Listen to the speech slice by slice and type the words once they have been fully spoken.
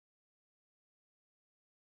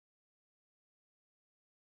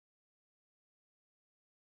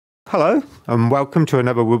Hello and welcome to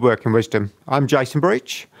another Woodworking Wisdom. I'm Jason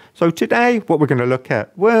Breach. So today what we're going to look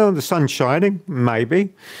at, well, the sun's shining,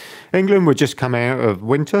 maybe. England, we're just coming out of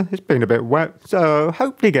winter. It's been a bit wet, so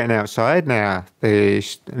hopefully getting outside now. The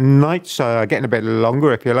nights are getting a bit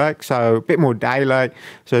longer, if you like, so a bit more daylight,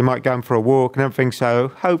 so you might go for a walk and everything, so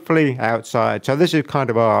hopefully outside. So this is kind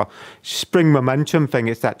of our spring momentum thing.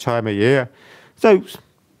 It's that time of year. So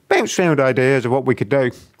bounce around ideas of what we could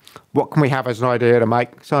do. What can we have as an idea to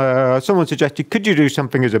make? So someone suggested, could you do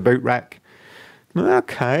something as a boot rack?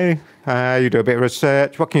 Okay, you do a bit of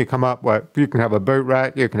research. What can you come up with? You can have a boot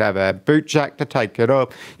rack, you can have a boot jack to take it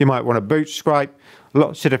up. You might want a boot scrape,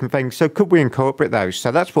 lots of different things. So could we incorporate those? So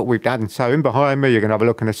that's what we've done. So in behind me, you're going to have a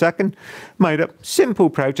look in a second. Made up simple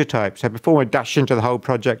prototypes. So before we dash into the whole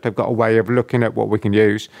project, I've got a way of looking at what we can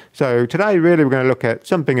use. So today, really, we're going to look at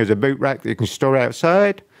something as a boot rack that you can store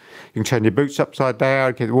outside. You can turn your boots upside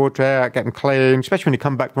down, get the water out, get them clean, especially when you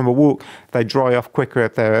come back from a walk. They dry off quicker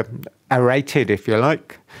if they're aerated, if you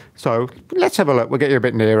like. So let's have a look. We'll get you a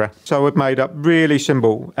bit nearer. So we've made up really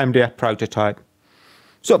simple MDF prototype.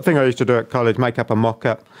 Sort of thing I used to do at college, make up a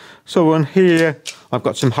mock-up. So on here, I've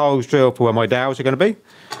got some holes drilled for where my dowels are going to be.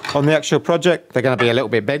 On the actual project, they're going to be a little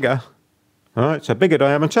bit bigger. All right, so bigger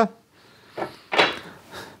diameter.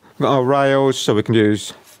 We've got our rails, so we can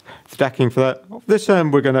use the decking for that. This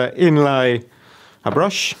end, we're going to inlay a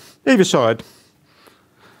brush either side.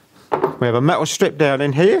 We have a metal strip down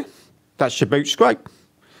in here. That's your boot scrape.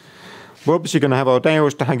 We're obviously going to have our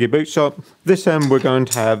dowels to hang your boots up. This end, we're going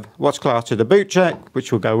to have what's classed as a boot jack,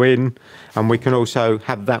 which will go in, and we can also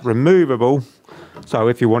have that removable. So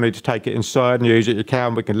if you wanted to take it inside and use it, you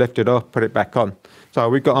can. We can lift it up, put it back on. So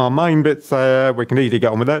we've got our main bits there. We can easily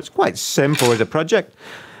get on with that. It's quite simple as a project.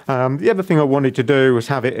 The other thing I wanted to do was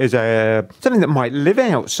have it as something that might live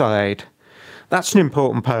outside. That's an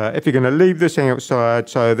important part. If you're going to leave this outside,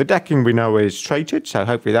 so the decking we know is treated, so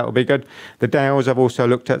hopefully that will be good. The dowels, I've also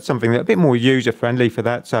looked at something that's a bit more user-friendly for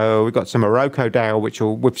that. So we've got some Morocco dowel, which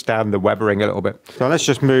will withstand the weathering a little bit. So let's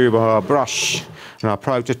just move our brush and our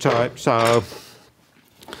prototype. So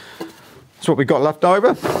that's what we've got left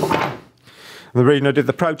over. The reason I did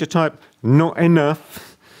the prototype, not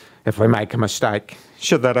enough if we make a mistake.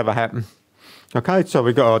 Should that ever happen. Okay, so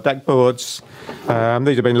we've got our deck boards. These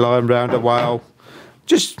have been lying around a while.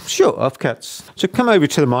 Just short offcuts. So come over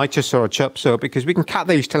to the mitre saw or chop saw because we can cut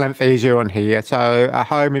these to length easier on here. So at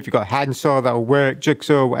home, if you've got a handsaw, that'll work,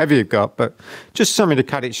 jigsaw, whatever you've got, but just something to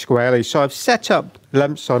cut it squarely. So I've set up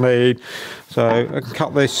lengths I need. So I can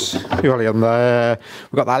cut this purely on there.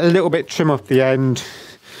 We've got that little bit trim off the end.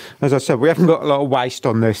 As I said, we haven't got a lot of waste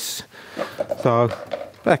on this. So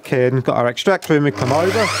back in, got our extractor and we come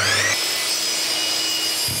over.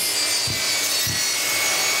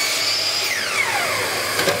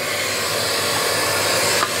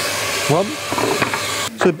 One.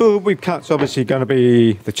 So the board we've cut is obviously going to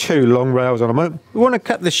be the two long rails on a moment. We want to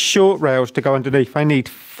cut the short rails to go underneath. I need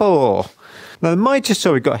 4. Now the mitre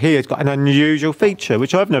saw we've got here has got an unusual feature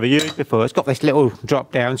which I've never used before. It's got this little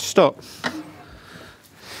drop down stop.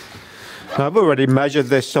 Now I've already measured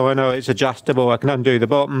this so I know it's adjustable. I can undo the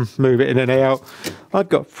bottom, move it in and out. I've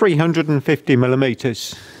got 350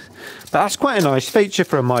 millimetres. But that's quite a nice feature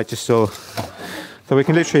for a mitre saw. So we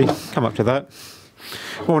can literally come up to that.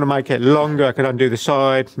 If I want to make it longer, I can undo the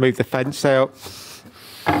side, move the fence out.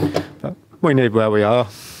 But we need where we are.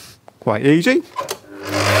 Quite easy. So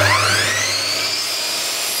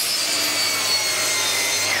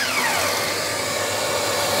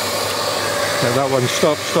that one,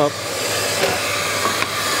 stop.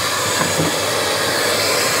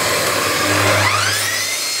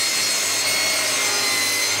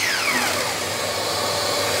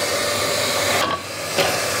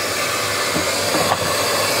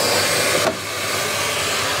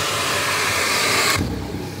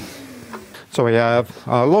 So we have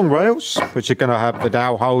our long rails, which are going to have the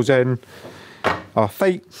dowel holes in, our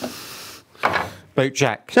feet, boot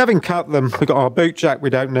jack. So having cut them, we've got our boot jack we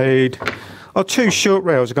don't need. Our 2 short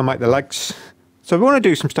rails are going to make the legs. So we want to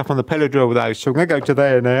do some stuff on the pillar drill with those. So we're going to go to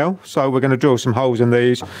there now. So we're going to drill some holes in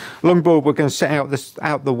these. Longboard, we're going to set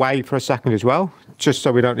out the way for a second as well, just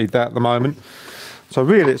so we don't need that at the moment. So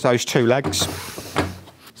really it's those 2 legs.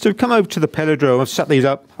 So we've come over to the pillar drill. I've set these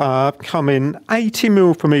up. I've come in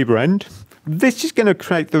 80mm from either end. This is going to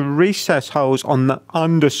create the recess holes on the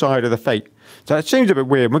underside of the feet. So it seems a bit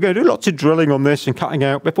weird. We're going to do lots of drilling on this and cutting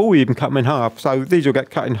out before we even cut them in half. So these will get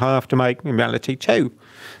cut in half to make, in reality, 2.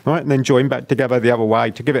 All right, and then join back together the other way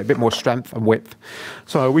to give it a bit more strength and width.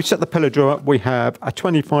 So we set the pillar drill up. We have a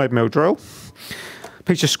 25mm drill,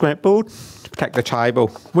 piece of scrap board to protect the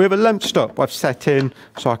table with a lamp stop I've set in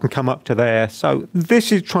so I can come up to there. So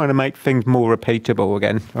this is trying to make things more repeatable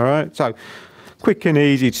again. All right, so quick and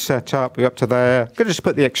easy to set up. We're up to there. I'm going to just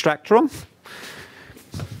put the extractor on.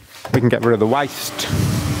 We can get rid of the waste.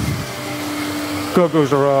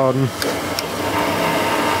 Goggles are on.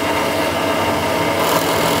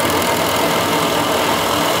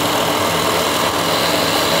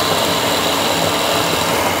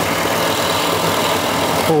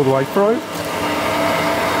 All the way through.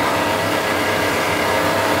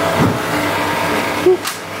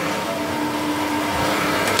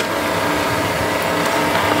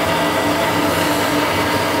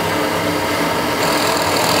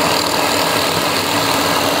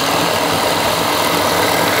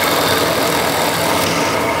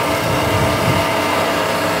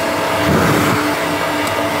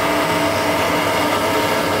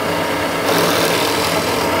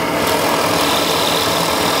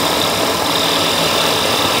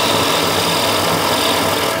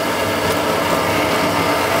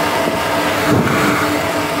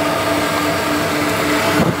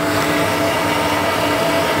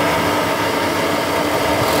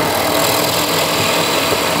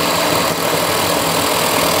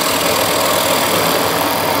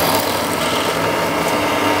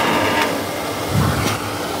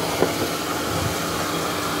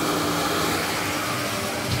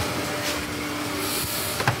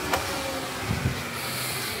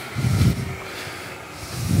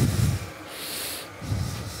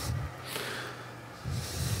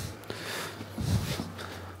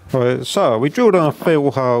 Right, so we drilled our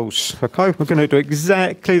fill holes. Okay, we're going to do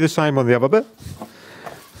exactly the same on the other bit.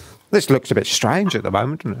 This looks a bit strange at the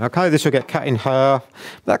moment, doesn't it? Okay, this will get cut in half.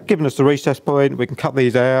 That's giving us the recess point. We can cut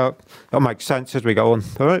these out. That'll make sense as we go on.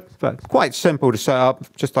 All right, but quite simple to set up,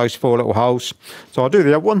 just those 4 little holes. So I'll do the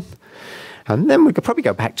other one, and then we could probably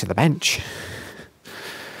go back to the bench.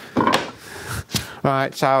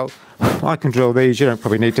 Right, so I can drill these. You don't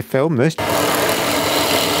probably need to film this.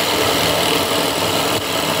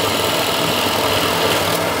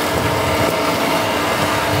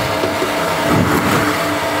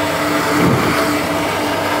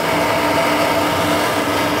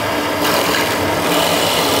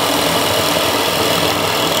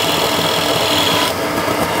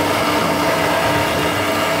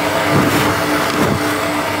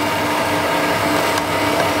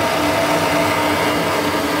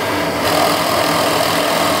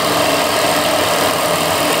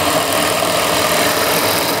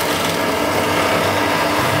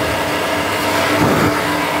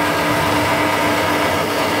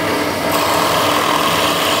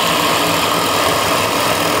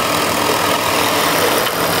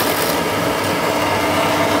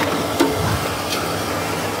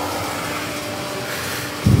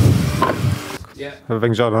 Yeah.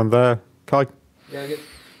 Everything's on there. Okay. Yeah, good.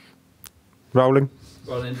 Rolling.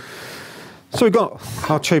 Rolling. So we've got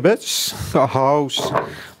our 2 bits, got our holes.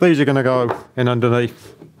 These are going to go in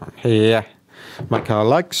underneath here, make our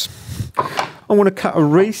legs. I want to cut a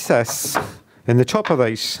recess in the top of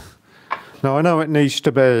these. Now I know it needs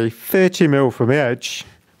to be 30mm from the edge,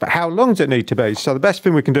 but how long does it need to be? So the best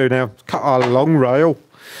thing we can do now is cut our long rail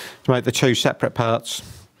to make the 2 separate parts.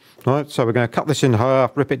 Right, so we're going to cut this in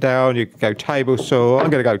half, rip it down. You can go table saw.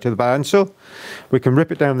 I'm going to go to the bandsaw. We can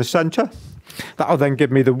rip it down the centre. That'll then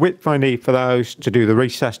give me the width I need for those to do the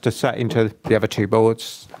recess to set into the other 2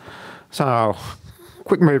 boards. So,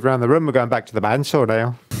 quick move around the room. We're going back to the bandsaw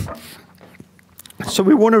now. So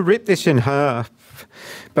we want to rip this in half,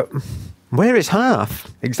 but where is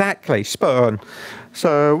half? Exactly, spot on.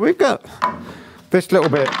 So we've got this little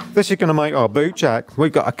bit. This is going to make our boot jack.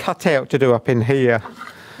 We've got a cutout to do up in here.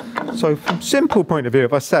 So from simple point of view,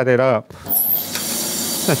 if I set it up,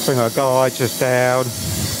 let's bring our guide just down,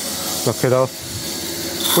 lock it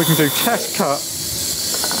off. We can do test cut,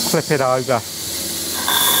 flip it over.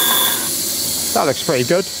 That looks pretty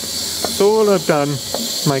good. So all I've done,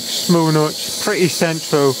 make small notch, pretty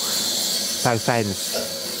central, both ends.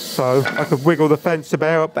 So I could wiggle the fence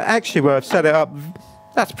about, but actually where I've set it up,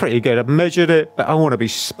 that's pretty good. I've measured it, but I want to be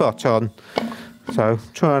spot on. So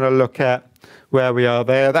trying to look at where we are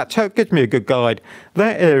there. That gives me a good guide.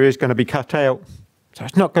 That area is going to be cut out, so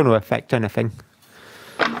it's not going to affect anything.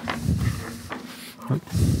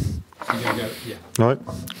 Yeah. Right.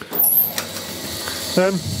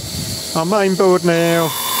 Then our main board now.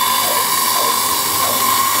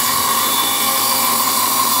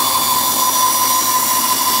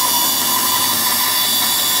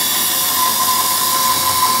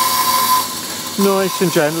 Nice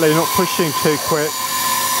and gently, not pushing too quick.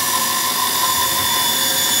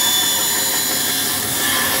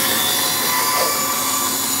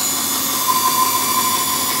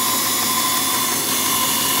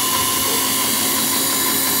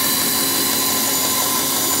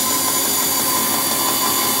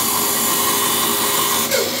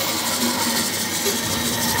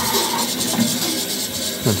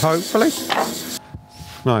 and hopefully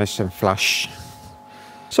nice and flush.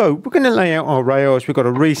 So we're going to lay out our rails. We've got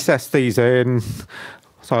to recess these in.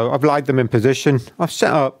 So I've laid them in position. I've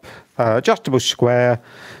set up adjustable square.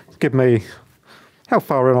 Give me how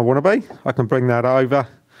far in I want to be. I can bring that over.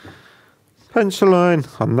 Pencil line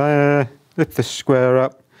on there. Lift the square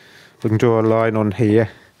up. We can draw a line on here.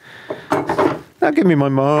 That'll give me my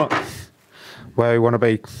mark where we want to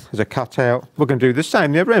be as a cutout. We're going to do the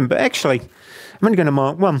same the other end, but actually I'm only going to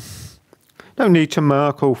mark one. Don't need to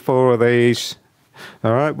mark all 4 of these.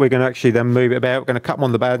 Alright, we're going to actually then move it about. We're going to cut them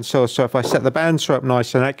on the bandsaw, so if I set the bandsaw up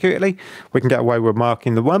nice and accurately, we can get away with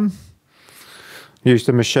marking the one. Use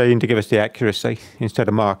the machine to give us the accuracy instead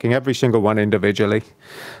of marking every single one individually.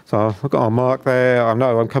 So I've got our mark there. I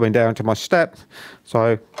know I'm coming down to my step, so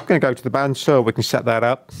I'm going to go to the bandsaw. We can set that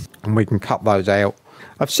up and we can cut those out.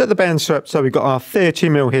 I've set the bandsaw up so we've got our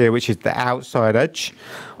 30mm here, which is the outside edge.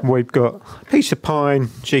 We've got a piece of pine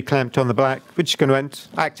G-clamped on the back, which is going to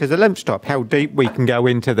act as a limp stop, how deep we can go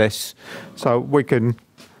into this. So we can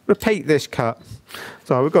repeat this cut.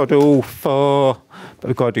 So we've got to do all 4, but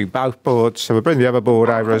we've got to do both boards. So we'll bring the other board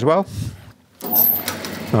over as well.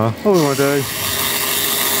 All we want to do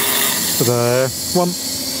for the one,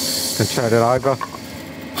 can turn it over.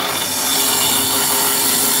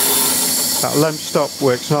 That limp stop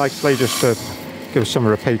works nicely just to give us some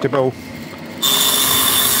repeatable.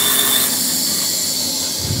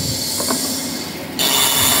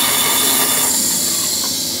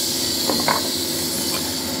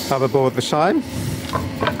 Other board the same.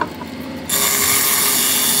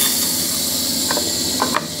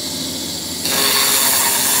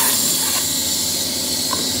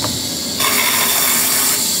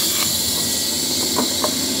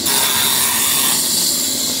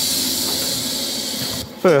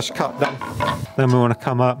 First cut done. Then we want to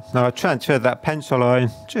come up. Now I transferred that pencil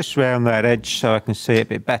line just round that edge so I can see it a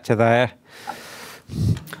bit better there.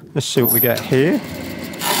 Let's see what we get here.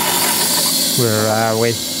 Where are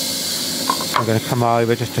we? I'm going to come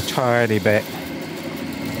over just a tiny bit.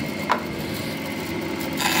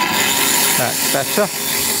 That's better.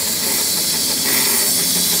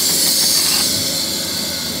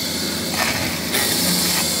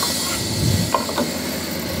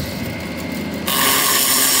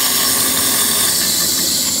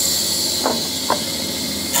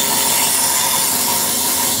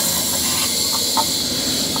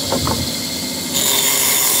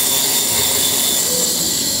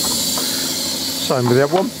 Same with the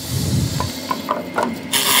other one.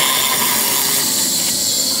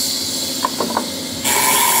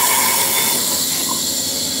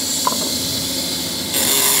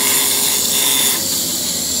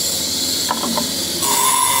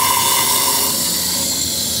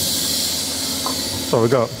 So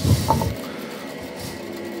we've got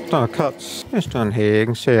done our cuts just on here. You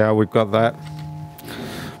can see how we've got that.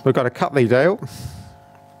 We've got to cut these out.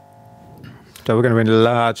 So we're going to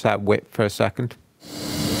enlarge that width for a second.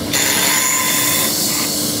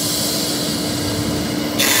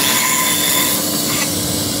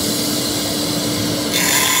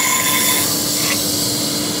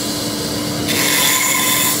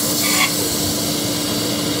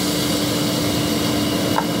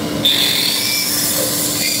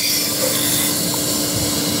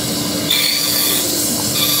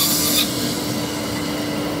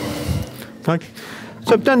 Okay.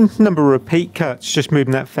 So I've done a number of repeat cuts, just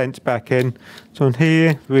moving that fence back in. So on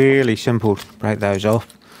here, really simple to break those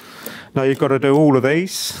off. Now you've got to do all of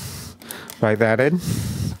these, break that in.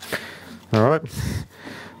 All right,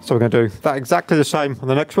 so we're going to do that exactly the same on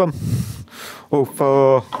the next one, all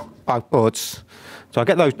for both boards. So I'll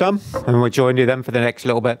get those done and we'll join you then for the next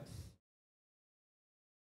little bit.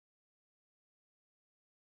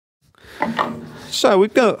 So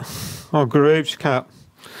we've got our grooves cut.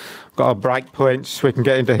 Got our break points, we can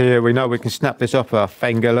get into here, we know we can snap this off our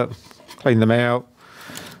finger, look, clean them out.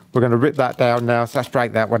 We're going to rip that down now, so let's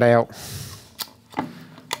break that one out.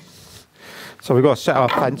 So we've got to set our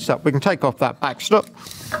fence up. We can take off that back strap.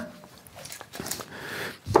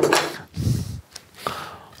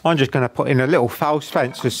 I'm just going to put in a little false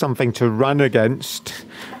fence as something to run against.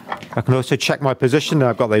 I can also check my position that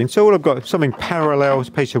I've got there. So I've got something parallel, a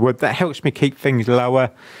piece of wood, that helps me keep things lower.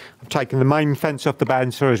 I've taken the main fence off the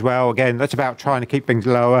bandsaw as well. Again, that's about trying to keep things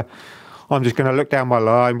lower. I'm just going to look down my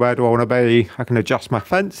line. Where do I want to be? I can adjust my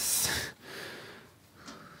fence.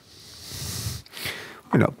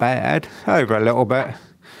 We're not bad. Over a little bit.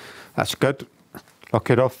 That's good. Lock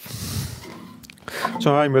it off.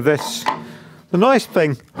 So I aim with this. The nice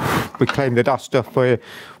thing, we clean the dust off for you.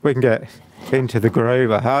 We can get into the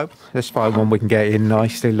groove, I hope. This fine one we can get in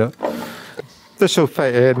nicely, look. This will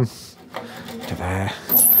fit in to there.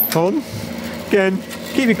 back on. Again,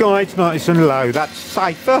 keep your guides nice and low, that's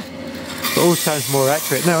safer, but also more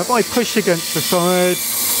accurate. Now, if I push against the side,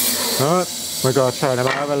 right, we've got to turn them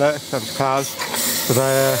over, look, that was close. So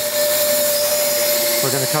there,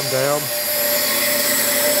 we're going to come down.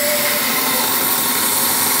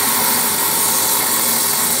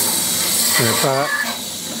 That.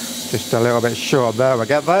 Just a little bit short there, we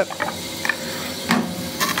get that.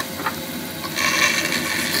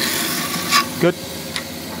 Good.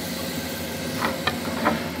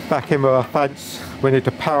 Back in with our fence, we need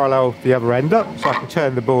to parallel the other end up, so I can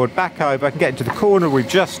turn the board back over, I can get into the corner we've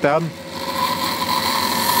just done.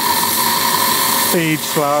 Feed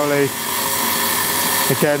slowly.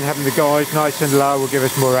 Again, having the guides nice and low will give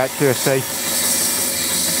us more accuracy.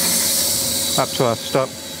 Up to our stop.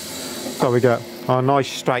 So we got our nice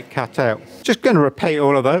straight cut out. Just going to repeat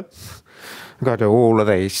all of that. I've got to do all of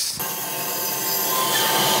these.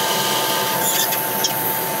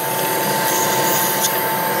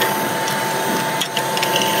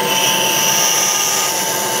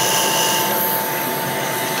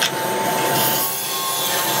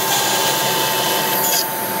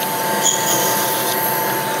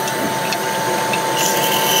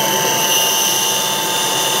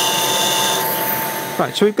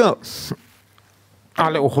 Right, so we've got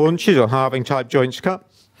our little haunches or halving type joints cut.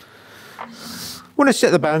 Want to set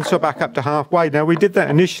the bandsaw back up to halfway. Now we did that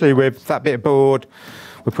initially with that bit of board.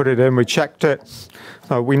 We put it in, we checked it.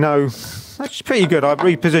 So we know that's pretty good. I've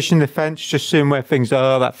repositioned the fence, just seeing where things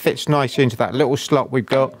are. That fits nicely into that little slot we've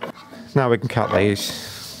got. Now we can cut these.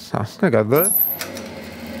 So I'm going to go there.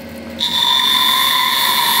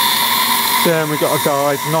 Then we've got our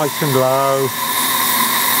guide nice and low.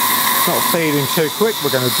 Not feeding too quick, we're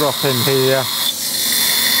going to drop in here.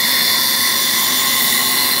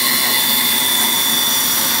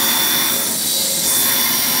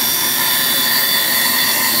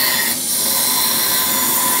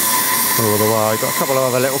 All the way, got a couple of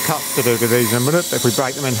other little cuts to do to these in a minute, but if we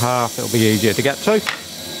break them in half it'll be easier to get to.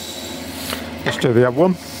 Let's do the other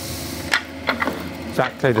one.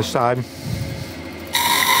 Exactly the same.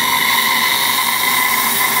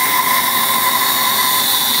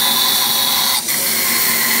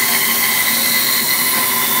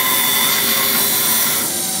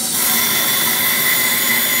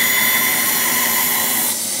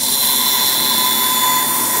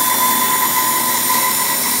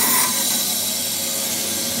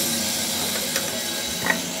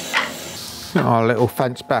 Our little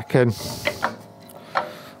fence back in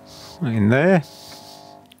there.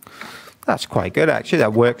 That's quite good actually,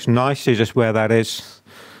 that works nicely just where that is.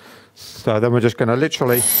 So then we're just going to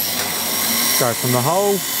literally go from the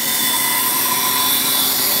hole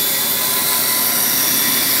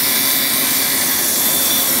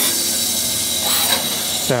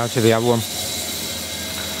down to the other one.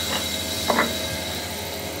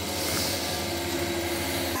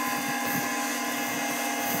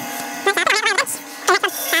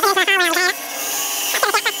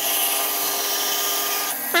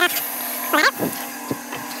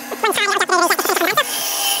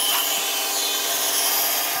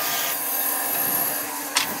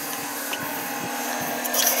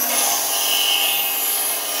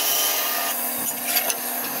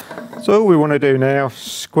 So all we want to do now,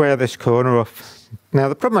 square this corner off. Now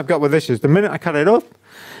the problem I've got with this is the minute I cut it off,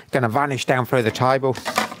 it's going to vanish down through the table.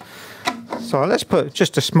 So let's put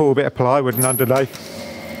just a small bit of plywood in underneath.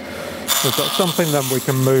 We've got something that we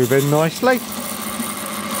can move in nicely.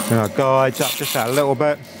 And our guides up just that little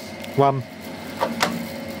bit. One.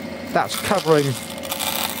 That's covering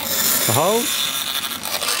the holes.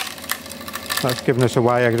 That's giving us a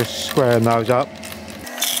way of just squaring those up.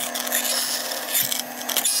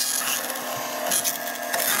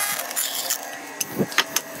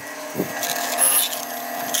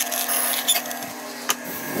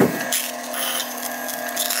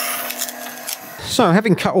 So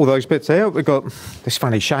having cut all those bits out, we've got this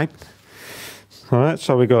funny shape. Alright,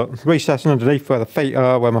 so we've got recessing underneath where the feet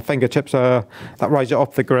are, where my fingertips are. That raises it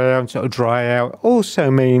off the ground so it'll dry out.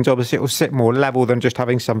 Also means obviously it'll sit more level than just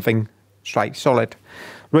having something straight solid.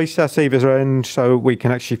 Recess either end so we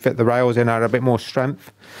can actually fit the rails in, add a bit more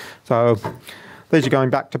strength. So these are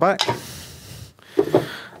going back to back.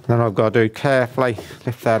 Then I've got to do carefully,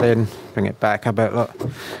 lift that in, bring it back a bit, look.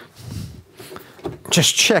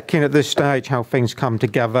 Just checking at this stage how things come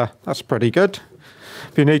together. That's pretty good.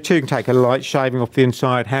 If you need to, you can take a light shaving off the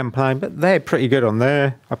inside hand plane, but they're pretty good on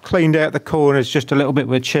there. I've cleaned out the corners just a little bit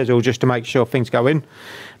with a chisel just to make sure things go in.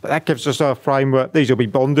 But that gives us our framework. These will be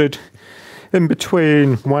bonded. In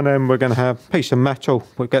between one end, we're going to have a piece of metal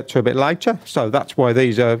we'll get to a bit later. So that's why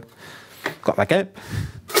these are got the gap.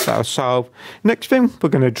 That'll solve. Next thing, we're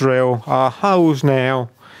going to drill our holes now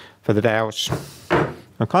for the dowels.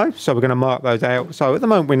 Okay, so we're going to mark those out. So at the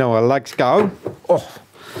moment we know our legs go. Oh,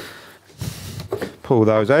 pull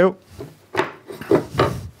those out.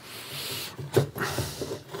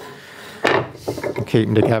 Keep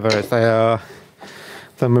them together as they are.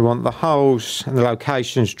 Then we want the holes and the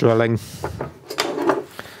locations drilling.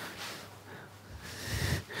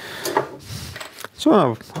 So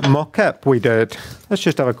our mock-up we did. Let's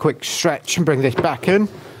just have a quick stretch and bring this back in.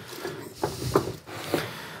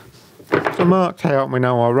 So marked out, we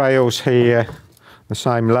know our rails here, the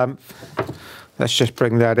same length. Let's just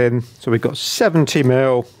bring that in. So we've got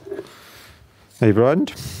 70mm either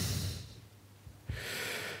end.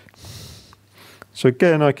 So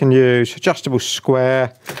again, I can use adjustable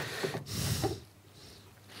square.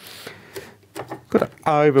 Got to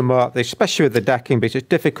overmark this, especially with the decking, because it's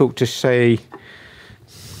difficult to see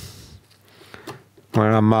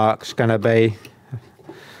where our mark's going to be.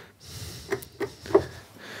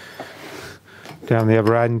 Down the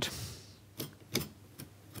other end.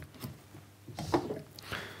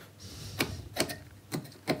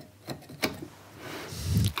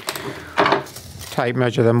 Tape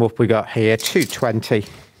measure them up, we got here 220.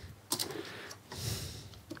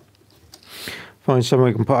 Find somewhere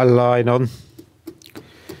we can put a line on.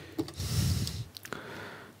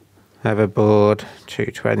 Have a board,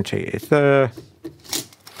 220 is there.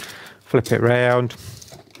 Flip it round.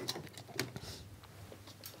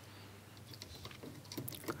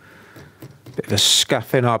 Bit of a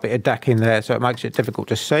scuff in our bit of decking there, so it makes it difficult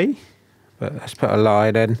to see. But let's put a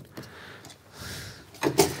line in.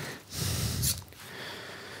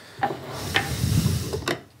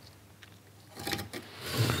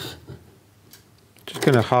 Just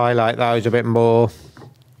going to highlight those a bit more.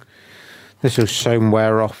 This will soon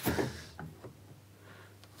wear off.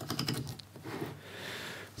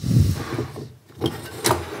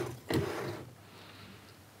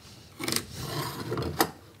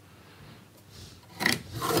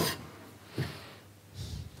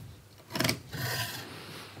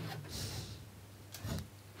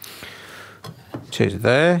 Is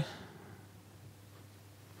there.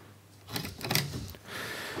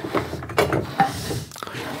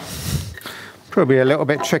 Probably a little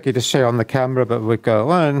bit tricky to see on the camera, but we've got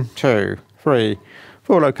 1, 2, 3,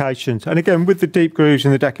 4 locations. And again, with the deep grooves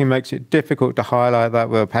in the decking makes it difficult to highlight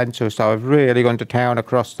that with a pencil, so I've really gone to town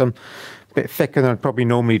across them. A bit thicker than I'd probably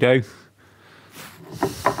normally do.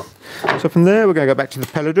 So from there, we're going to go back to the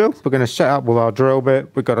pillar drill. We're going to set up with our drill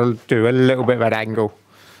bit. We've got to do a little bit of an angle.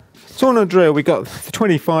 So on our drill, we've got the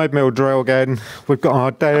 25mm drill again. We've got our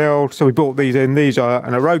dowel, so we bought these in. These are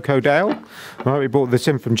an Iroko dowel. Right, we bought this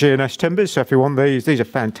in from G&S Timbers, so if you want these are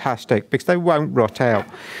fantastic because they won't rot out.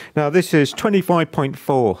 Now this is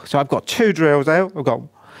 25.4, so I've got 2 drills out. I've got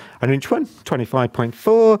an inch one,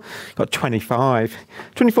 25.4, got 25.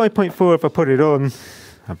 25.4, if I put it on,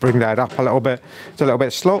 I'll bring that up a little bit. It's a little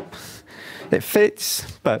bit slop. It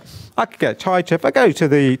fits, but I could get tighter. If I go to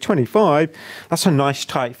the 25, that's a nice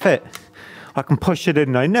tight fit. I can push it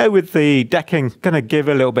in. I know with the decking, going to give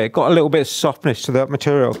a little bit, got a little bit of softness to that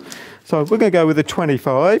material. So we're going to go with the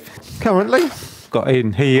 25 currently. Got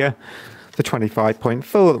in here the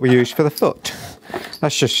 25.4 that we use for the foot.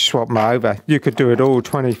 Let's just swap them over. You could do it all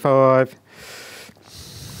 25.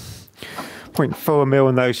 0.4mm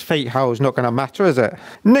in those feet holes, not going to matter, is it?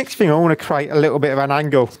 Next thing, I want to create a little bit of an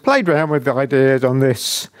angle. Played around with the ideas on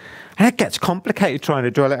this, and it gets complicated trying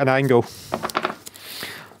to drill at an angle.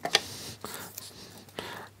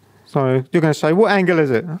 So you're going to say, what angle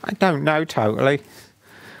is it? I don't know totally.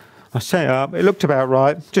 I set it up, it looked about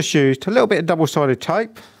right. Just used a little bit of double-sided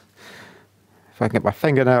tape. If I can get my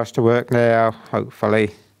fingernails to work now,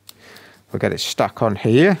 hopefully we'll get it stuck on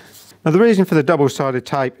here. Now the reason for the double-sided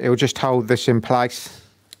tape, it will just hold this in place.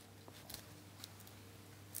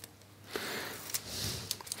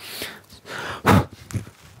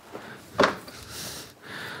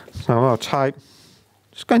 So our tape,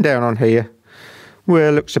 just going down on here, where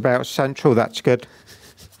it looks about central, that's good.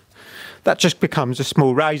 That just becomes a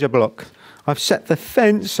small razor block. I've set the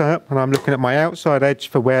fence up and I'm looking at my outside edge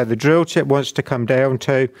for where the drill tip wants to come down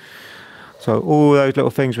to. So all those little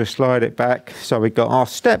things will slide it back. So we've got our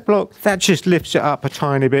step block, that just lifts it up a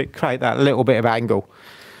tiny bit, create that little bit of angle.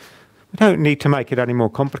 We don't need to make it any more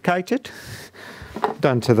complicated.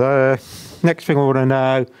 Done to there. Next thing I want to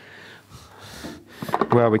know,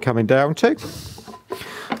 where are we coming down to?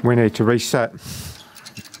 We need to reset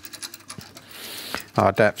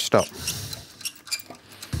our depth stop.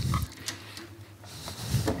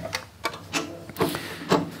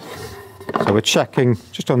 So we're checking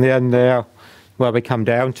just on the end there where we come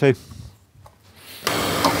down to.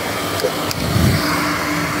 So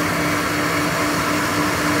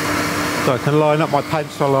I can line up my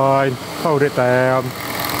pencil line, hold it down.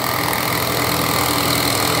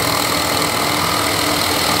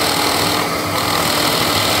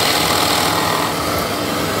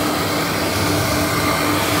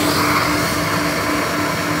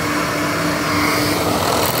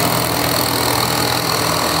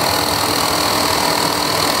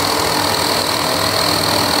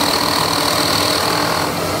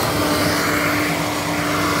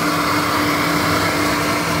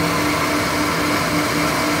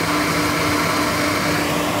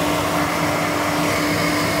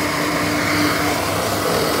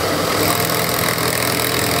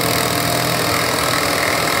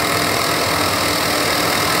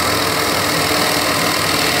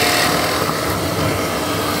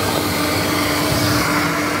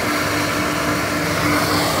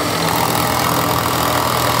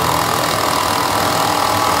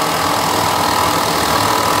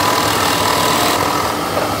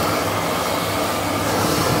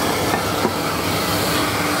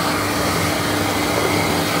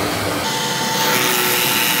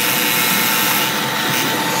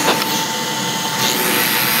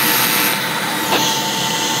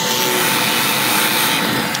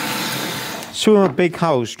 So a big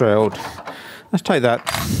holes drilled. Let's take that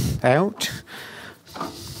out.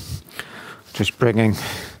 Just bringing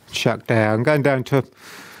chuck down, going down to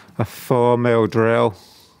a 4mm drill.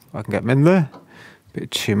 I can get them in there.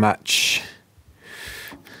 Bit too much.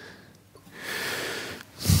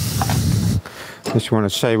 Just want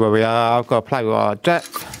to see where we are. I've got to play with our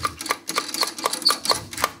depth.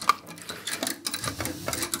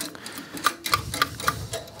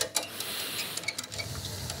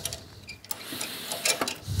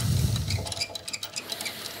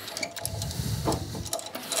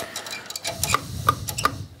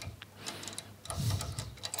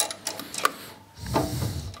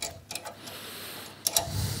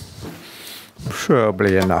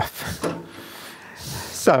 Probably enough.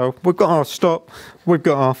 So we've got our stop, we've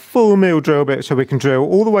got our 4mm drill bit, so we can drill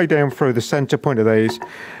all the way down through the centre point of these.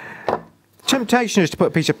 Temptation is to put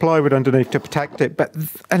a piece of plywood underneath to protect it, but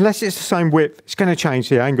unless it's the same width, it's going to change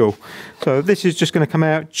the angle. So this is just going to come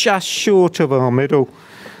out just short of our middle.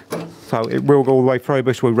 So it will go all the way through,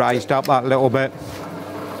 but we raised up that little bit.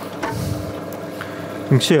 You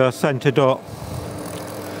can see our centre dot.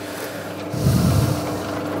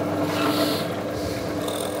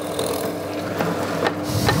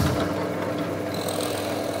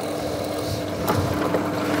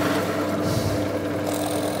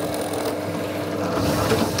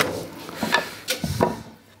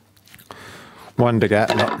 One to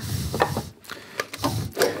get, look.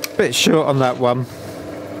 Bit short on that one.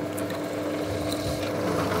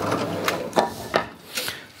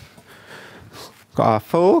 Got our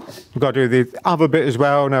 4. We've got to do the other bit as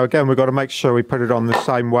well. Now again, we've got to make sure we put it on the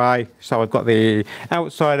same way. So I've got the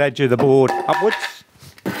outside edge of the board upwards.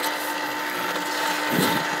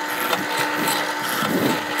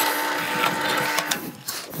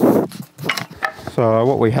 So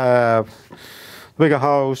what we have, bigger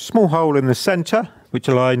hole, small hole in the centre, which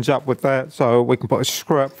lines up with that, so we can put a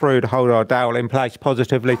screw up through to hold our dowel in place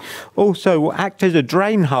positively. Also will act as a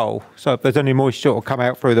drain hole, so if there's any moisture it will come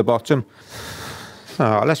out through the bottom.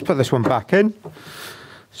 So let's put this one back in.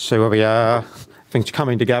 See where we are. Things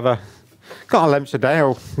coming together. Got our lengths of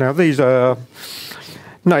dowel. Now these are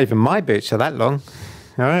not even my bits, they're that long.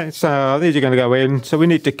 Alright, so these are going to go in. So we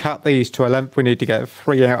need to cut these to a length. We need to get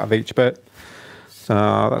 3 out of each bit.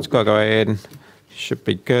 So that's got to go in. Should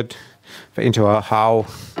be good. Fit into our hole.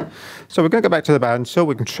 So we're going to go back to the bandsaw.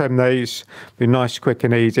 We can trim these. Be nice, quick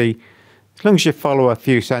and easy. As long as you follow a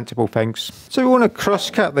few sensible things. So we want to cross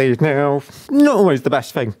cut these now. Not always the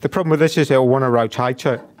best thing. The problem with this is it'll want to rotate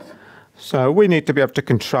it. So we need to be able to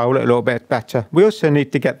control it a little bit better. We also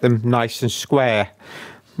need to get them nice and square.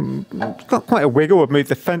 It's got quite a wiggle. We'll move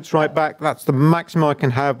the fence right back. That's the maximum I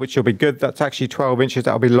can have, which will be good. That's actually 12 inches.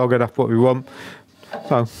 That'll be long enough what we want.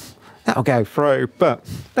 So that'll go through, but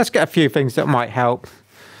let's get a few things that might help.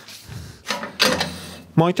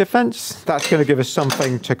 Mitre fence, that's going to give us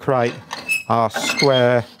something to create our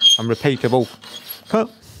square and repeatable cut.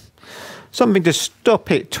 Something to stop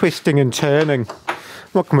it twisting and turning.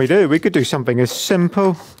 What can we do? We could do something as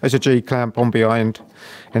simple as a G-clamp on behind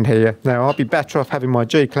in here. Now I'll be better off having my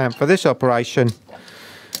G-clamp for this operation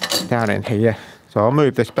down in here. So I'll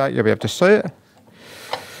move this back, you'll be able to see it.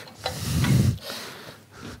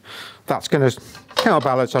 That's going to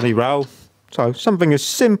counterbalance any roll. So something as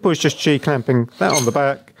simple as just G-clamping that on the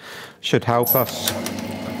back should help us.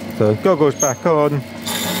 The goggles back on.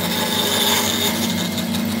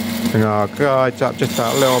 Bring our guides up just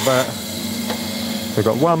that little bit. We've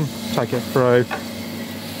got one, take it through.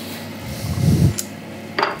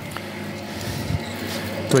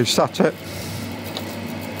 Reset it.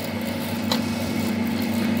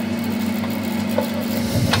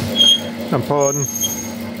 Jump on.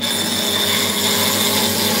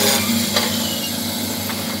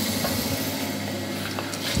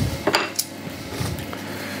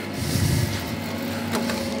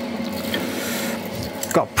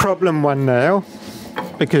 Got a problem one now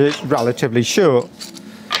because it's relatively short,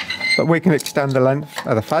 but we can extend the length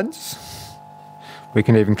of the fence. We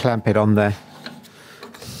can even clamp it on there.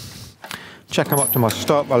 Check them up to my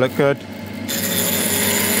stop, I look good.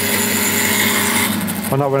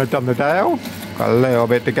 I know when I've done the dowel, got a little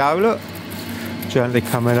bit to go, look. Gently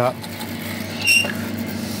coming up.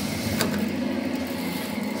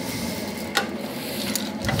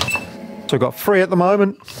 So I've got 3 at the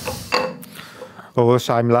moment, all the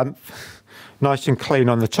same length. Nice and clean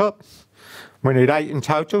on the top. We need 8 in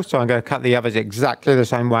total, so I'm going to cut the others exactly the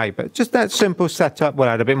same way, but just that simple setup will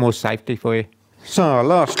add a bit more safety for you. So our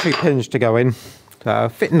last 2 pins to go in,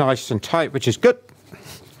 fit nice and tight, which is good.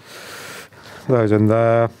 Those in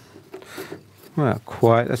there, well,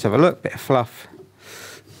 quite, let's have a look, bit of fluff.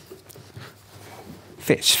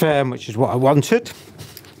 Fits firm, which is what I wanted.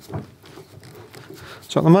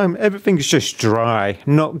 So at the moment, everything's just dry,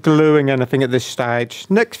 not gluing anything at this stage.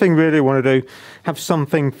 Next thing really want to do, have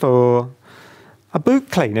something for a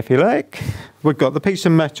boot clean, if you like. We've got the piece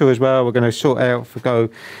of metal as well we're going to sort out if we go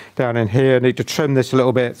down in here. I need to trim this a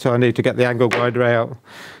little bit, so I need to get the angle grinder out,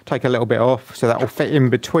 take a little bit off, so that will fit in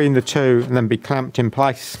between the two and then be clamped in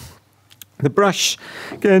place. The brush,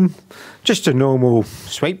 again, just a normal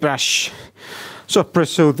sweep brush. Soft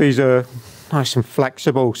bristle, these are nice and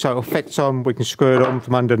flexible, so it'll fix on, we can screw it on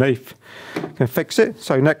from underneath. Can fix it.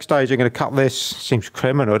 So next stage I'm going to cut this. Seems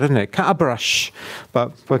criminal, doesn't it? Cut a brush,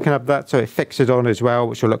 but we can have that so it fixes on as well,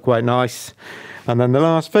 which will look quite nice. And then the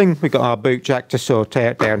last thing, we've got our boot jack to sort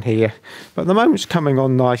out down here, but at the moment it's coming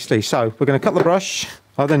on nicely. So we're going to cut the brush.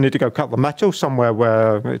 I then need to go cut the metal somewhere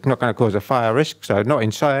where it's not going to cause a fire risk, so not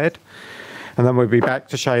inside, and then we'll be back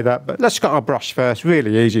to show that. But let's cut our brush first,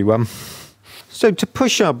 really easy one. So to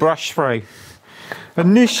push our brush through,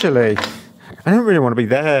 initially I don't really want to be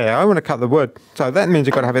there. I want to cut the wood, so that means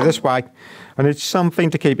I've got to have it this way. I need something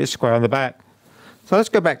to keep it square on the back. So let's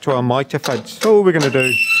go back to our mitre fence. All we're going to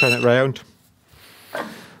do, turn it round.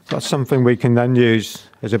 That's something we can then use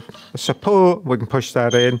as a support. We can push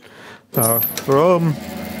that in. So from,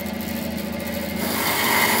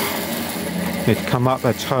 need to come up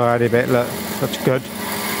a tiny bit. Look, that's good.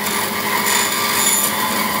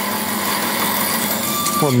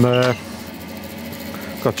 One there.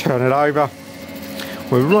 Got to turn it over.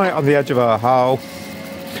 We're right on the edge of our hole.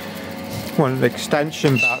 Want the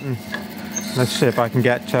extension button. Let's see if I can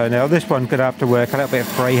get to now. This one's going to have to work a little bit of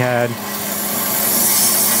freehand.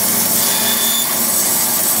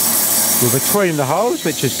 We're between the holes,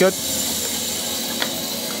 which is good.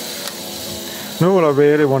 And all I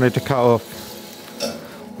really wanted to cut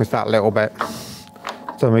off was that little bit.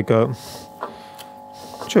 So we got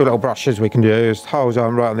 2 little brushes we can use. The holes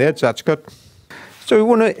aren't right on the edge, that's good. So we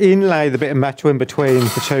want to inlay the bit of metal in between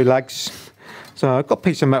the 2 legs. So I've got a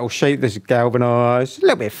piece of metal sheet, this is galvanised, a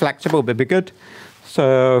little bit flexible, but it'd be good.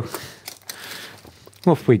 So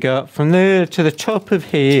off we go. From there to the top of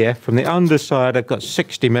here, from the underside, I've got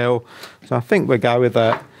 60mm. So I think we'll go with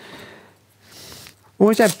that.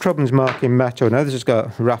 Always have problems marking metal. Now this has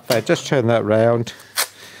got a rough edge, just turn that round.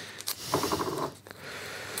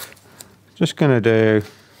 Just going to do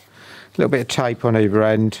a little bit of tape on either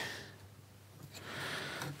end,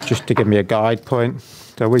 just to give me a guide point.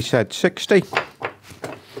 So we said 60.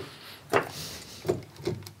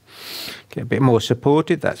 Get a bit more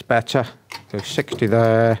supported, that's better. Go 60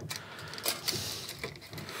 there.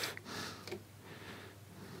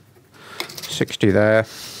 60 there.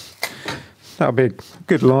 That'll be a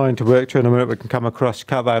good line to work to in a minute. We can come across,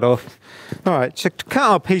 cut that off. Alright, so to cut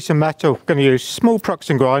our piece of metal, I'm going to use a small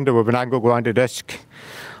proxy grinder with an angle grinder disc.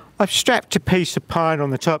 I've strapped a piece of pine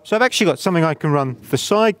on the top, so I've actually got something I can run the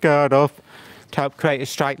side guard off to help create a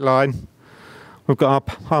straight line. We've got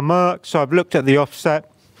our mark, so I've looked at the offset.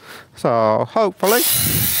 So hopefully,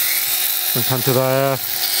 we'll come to there,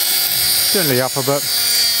 gently up a bit.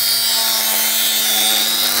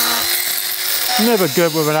 Never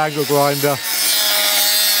good with an angle grinder.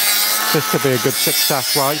 This could be a good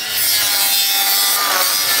success rate.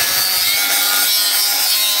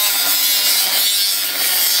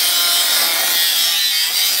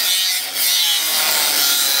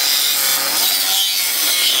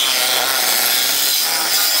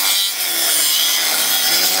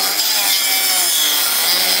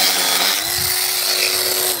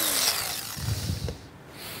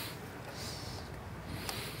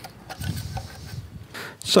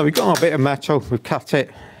 So we've got our bit of metal, we've cut it.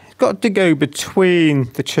 It's got to go between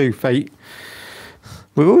the 2 feet.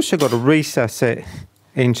 We've also got to recess it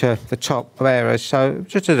into the top area. So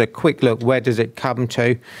just as a quick look, where does it come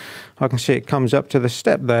to? I can see it comes up to the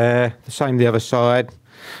step there, the same the other side.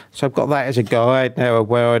 So I've got that as a guide now of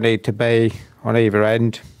where I need to be on either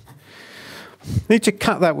end. Need to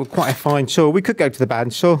cut that with quite a fine saw. We could go to the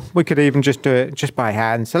bandsaw. We could even just do it just by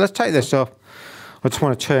hand. So let's take this off. I just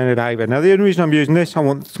want to turn it over. Now the only reason I'm using this, I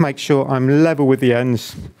want to make sure I'm level with the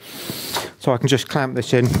ends. So I can just clamp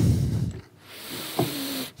this in.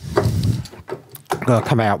 Gonna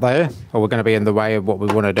come out there, or we're going to be in the way of what we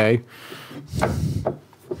want to do.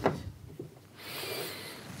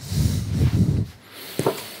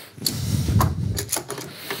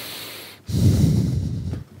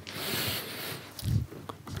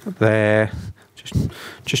 There,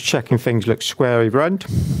 just checking things look square either end.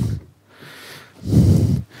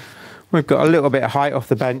 We've got a little bit of height off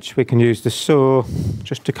the bench. We can use the saw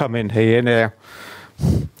just to come in here now.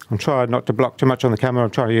 I'm trying not to block too much on the camera.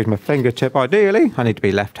 I'm trying to use my fingertip. Ideally, I need to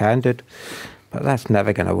be left-handed, but that's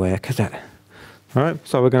never going to work, is it? All right,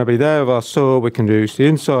 so we're going to be there with our saw. We can use the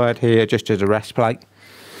inside here just as a rest plate.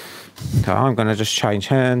 So I'm going to just change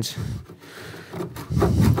hands. I've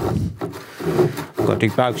got to do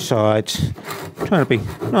both sides. I'm trying to be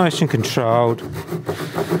nice and controlled.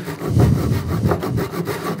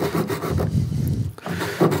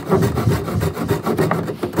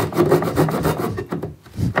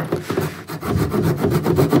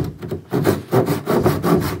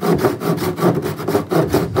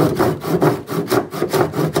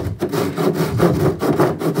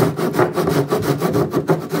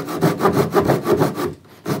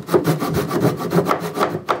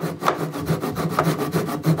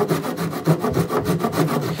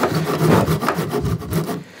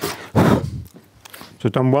 So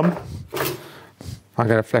done one. I'm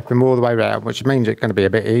going to flip them all the way around, which means it's going to be a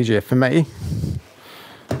bit easier for me.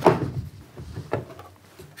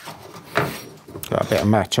 Got a bit of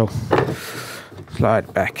metal.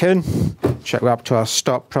 Slide back in. Check we're up to our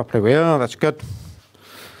stop properly. We are, that's good.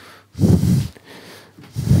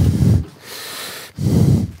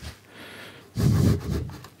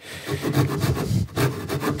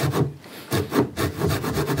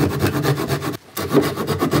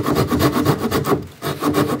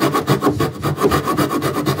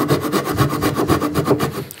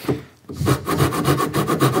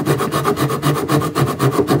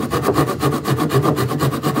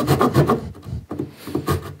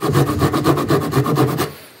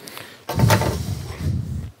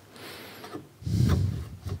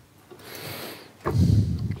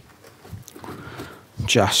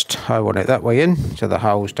 I want it that way in so the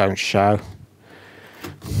holes don't show.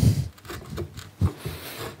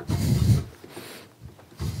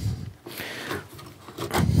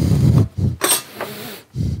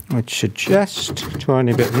 I'd suggest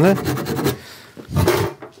tiny bit in there.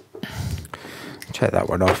 Take that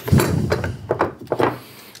one off.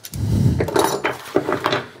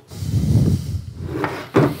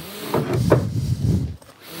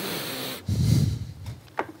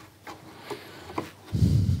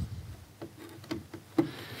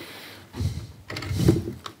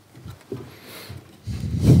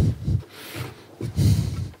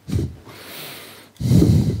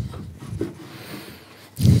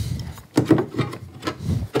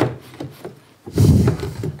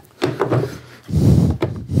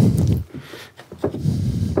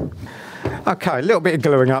 Okay, a little bit of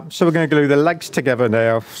gluing up. So we're going to glue the legs together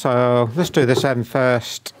now. So let's do this end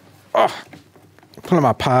first. Oh, pull them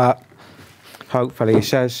apart. Hopefully, he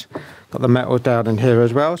says. Got the metal down in here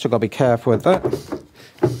as well, so I've got to be careful with that.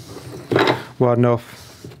 One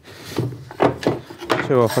off.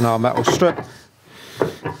 Two off on our metal strip.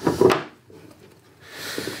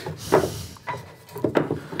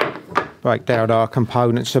 Break down our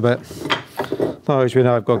components a bit. Those we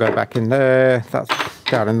know I've got to go back in there. That's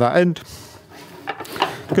down in that end.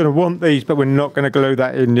 Going to want these, but we're not going to glue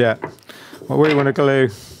that in yet. What we want to glue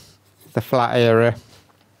the flat area.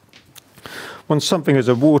 Want something as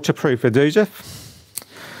a waterproof adhesive.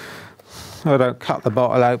 So I don't cut the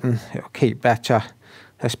bottle open, it'll keep better.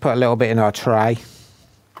 Let's put a little bit in our tray.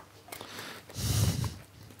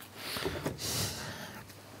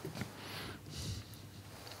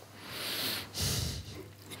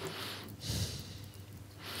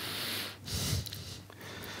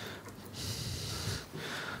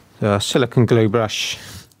 A silicone glue brush,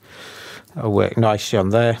 that'll work nicely on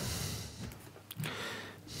there.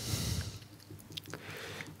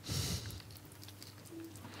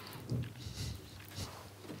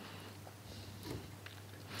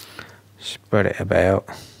 Spread it about.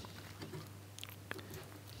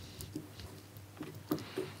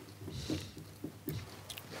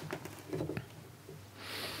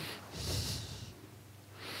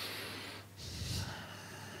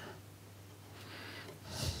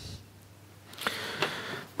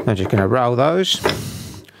 I'm just going to roll those,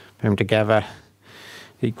 put them together,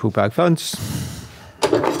 equal both ends.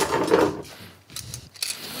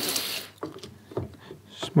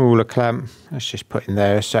 Smaller clamp, let's just put in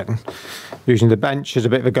there a second. Using the bench as a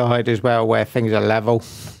bit of a guide as well, where things are level.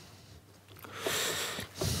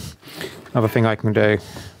 Another thing I can do,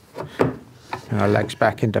 our legs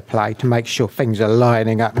back into play to make sure things are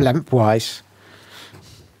lining up lengthwise.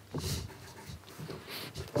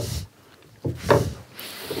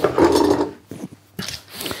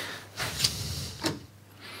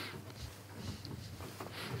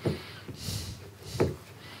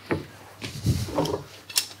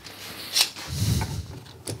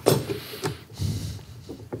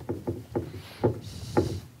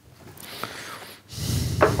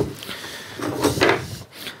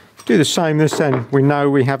 Do the same this end. We know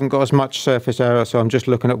we haven't got as much surface area, so I'm just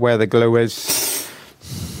looking at where the glue is.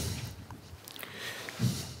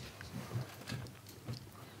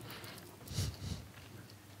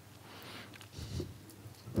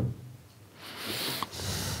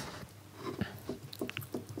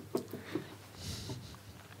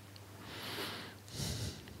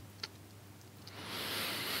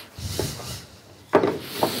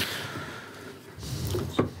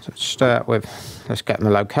 So let's start with, let's get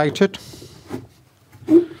them located.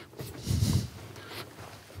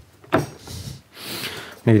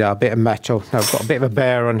 Need our bit of metal. Now I've got a bit of a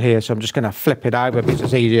bear on here, so I'm just going to flip it over because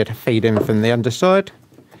it's easier to feed in from the underside.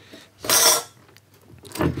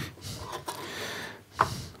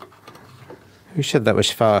 Who said that was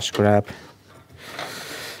fast grab?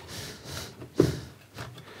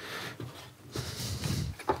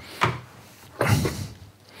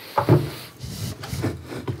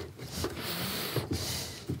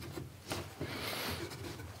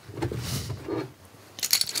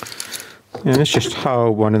 And let's just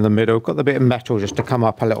hold one in the middle. Got the bit of metal just to come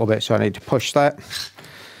up a little bit, so I need to push that.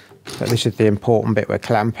 But this is the important bit we're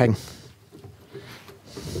clamping.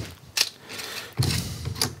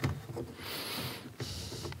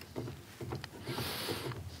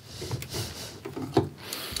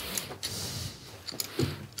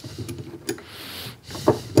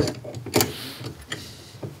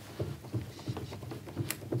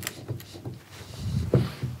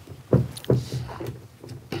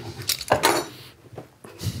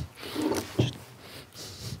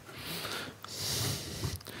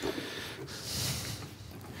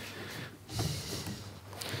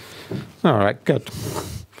 Alright, good.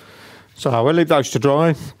 So we'll leave those to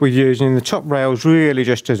dry. We're using the top rails really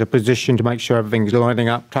just as a position to make sure everything's lining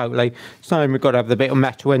up totally. Same, we've got to have the bit of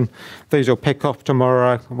metal in. These will pick off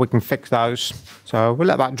tomorrow. We can fix those. So we'll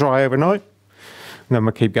let that dry overnight. And then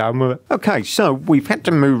we'll keep going with it. Okay, so we've had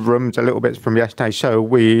to move rooms a little bit from yesterday. So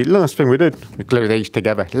last thing we did, we glue these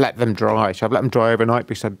together, let them dry. So I've let them dry overnight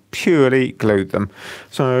because I purely glued them.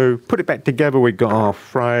 So put it back together. We've got our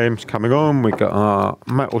frames coming on. We've got our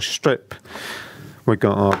metal strip. We've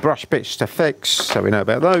got our brush bits to fix, so we know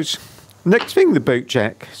about those. Next thing, the boot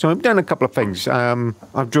jack. So I've done a couple of things.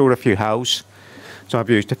 I've drilled a few holes. So I've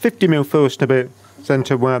used a 50mm FORSTNER bit,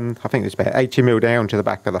 centre one, I think it's about 80mm down to the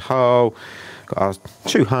back of the hole. Got our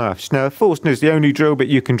 2 halves. Now, FORSTNER is the only drill bit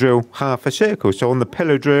you can drill half a circle. So on the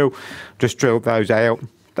pillar drill, just drilled those out.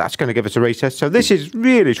 That's going to give us a recess. So this is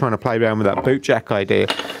really trying to play around with that boot jack idea.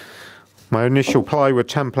 My initial plywood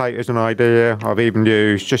template is an idea I've even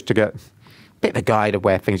used just to get bit of a guide of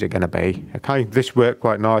where things are going to be. Okay, this worked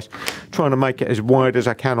quite nice. Trying to make it as wide as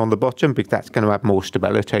I can on the bottom because that's going to have more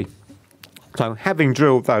stability. So having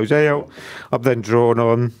drilled those out, I've then drawn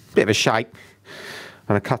on a bit of a shape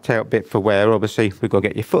and a cut out bit for where obviously we've got to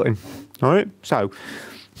get your footing. All right, so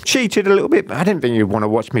cheated a little bit, but I didn't think you'd want to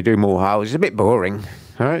watch me do more holes. It's a bit boring.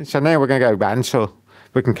 All right, so now we're going to go bandsaw.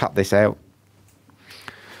 We can cut this out.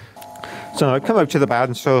 So come over to the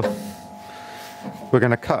bandsaw. We're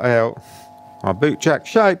going to cut out our boot jack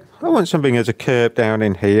shape. I want something as a curve down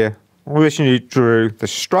in here. I originally drew the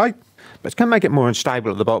straight, but it's going to make it more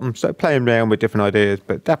unstable at the bottom. So playing around with different ideas,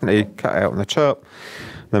 but definitely cut out on the top.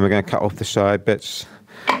 Then we're going to cut off the side bits.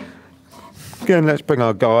 Again, let's bring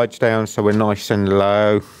our guides down so we're nice and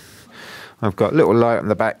low. I've got a little light on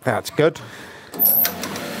the back, that's good.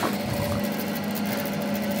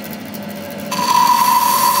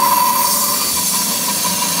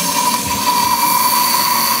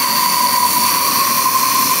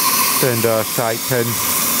 Turned our shape in.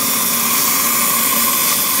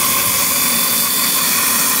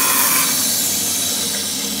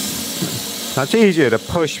 Now it's easier to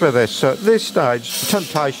push with this. So at this stage, the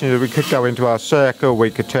temptation is we could go into our circle, we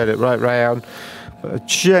could turn it right round, but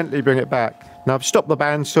gently bring it back. Now I've stopped the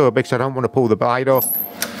bandsaw because I don't want to pull the blade off.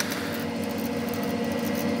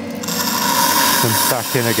 and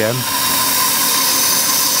back in again.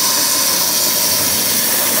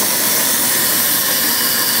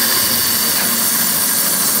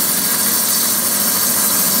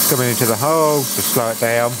 Coming into the hole, just slow it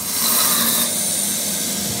down.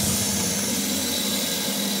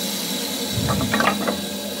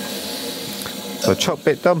 So chop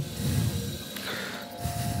bit done.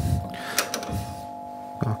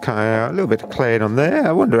 Okay, a little bit of clean on there.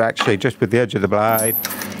 I wonder actually just with the edge of the blade,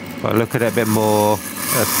 if I look at it a bit more,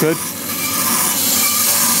 that's good.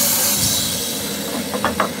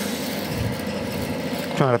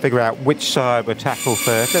 Trying to figure out which side we'll tackle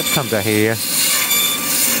first. Let's come to here.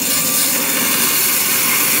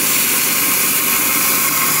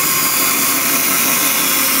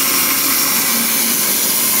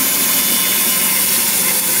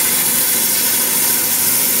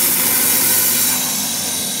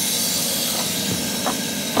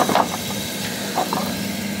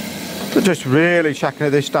 Just really checking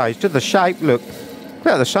at this stage. Does the shape look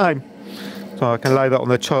about the same? So I can lay that on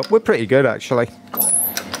the top. We're pretty good actually.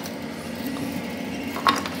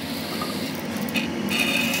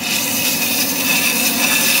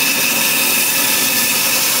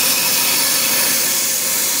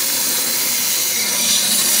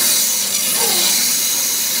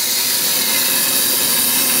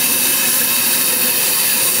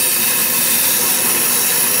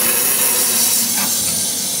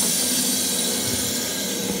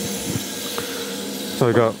 So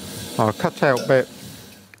we've got our cutout bit.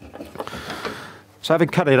 So having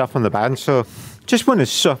cut it off on the bandsaw, just want to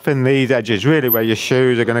soften these edges really where your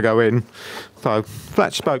shoes are going to go in. So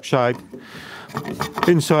flat spoke shape,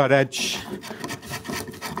 inside edge.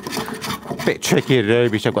 A bit trickier to do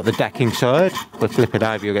because I've got the decking side. We'll flip it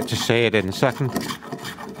over, you'll get to see it in a second.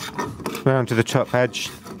 Round to the top edge.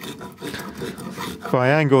 If I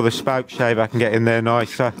angle the spoke shape I can get in there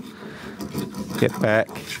nicer. Get back.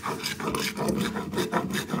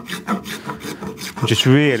 Just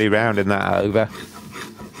really rounding that over.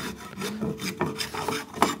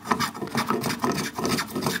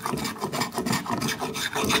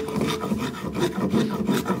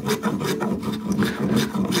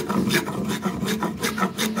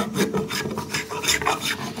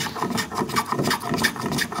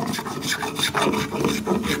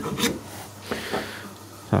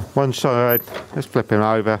 So one side, let's flip him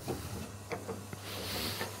over.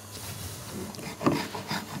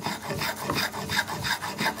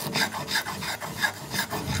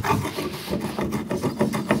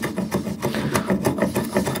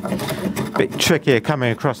 Bit trickier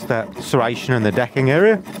coming across that serration in the decking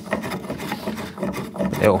area.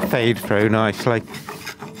 It'll fade through nicely.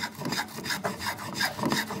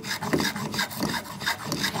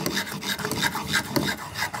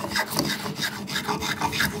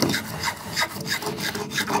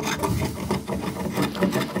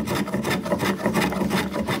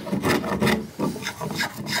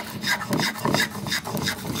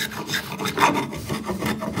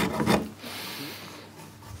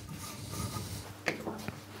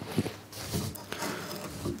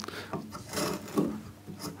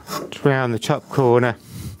 Round the top corner,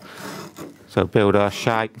 so build our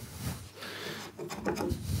shape.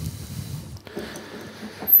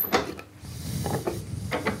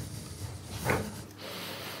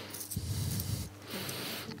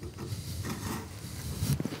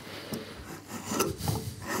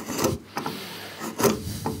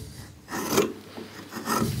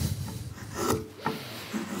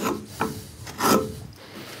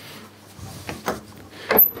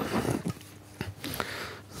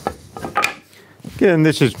 Again,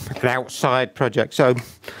 this is an outside project, so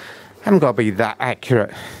haven't got to be that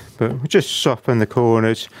accurate, but we'll just soften the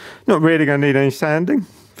corners. Not really going to need any sanding.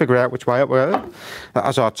 Figure out which way up we're at.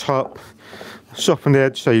 As our top, soften the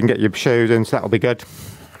edge so you can get your shoes in, so that'll be good.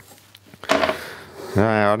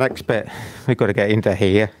 Now, our next bit, we've got to get into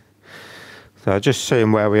here. So just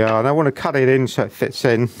seeing where we are, and I want to cut it in so it fits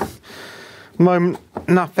in. At the moment,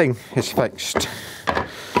 nothing is fixed.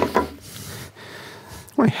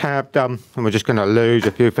 We have done, and we're just going to lose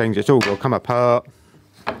a few things. It's all going to come apart.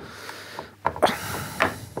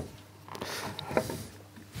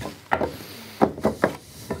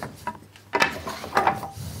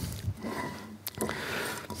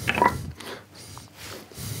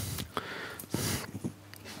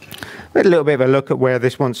 A little bit of a look at where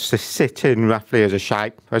this wants to sit in roughly as a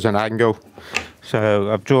shape, as an angle.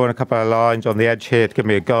 So I've drawn a couple of lines on the edge here to give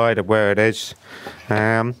me a guide of where it is.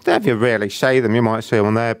 If you rarely see them, you might see them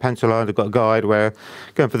on there. Pencil lines, I've got a guide where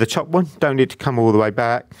going for the top one, don't need to come all the way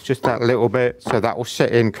back, just that little bit, so that will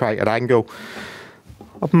sit in, create an angle.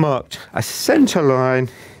 I've marked a centre line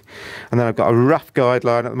And then I've got a rough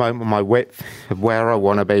guideline at the moment on my width of where I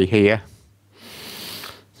want to be here.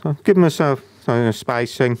 So I've given myself some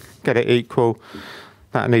spacing, get it equal.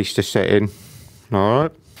 That needs to sit in.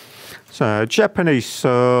 Alright. So Japanese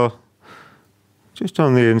saw, just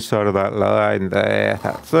on the inside of that line there,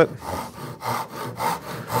 that's it.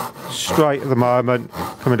 Straight at the moment,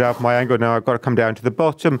 coming down from my angle. Now I've got to come down to the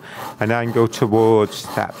bottom and angle towards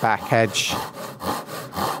that back edge.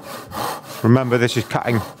 Remember, this is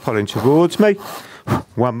cutting, pulling towards me.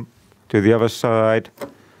 One to the other side.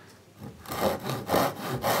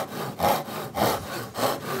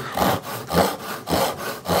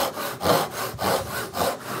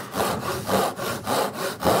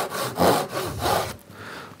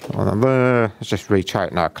 Let's just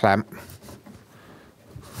retighten our clamp.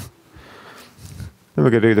 Then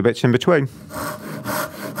we're going to do the bits in between.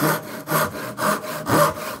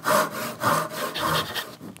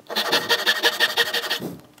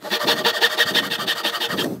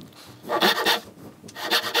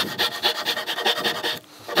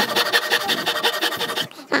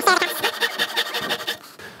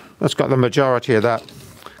 That's got the majority of that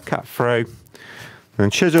cut through.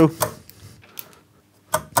 And chisel.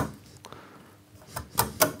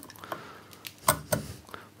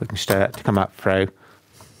 We can start to come up through.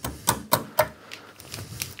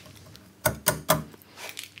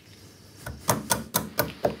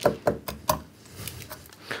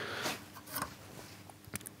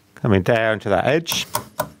 Coming down to that edge.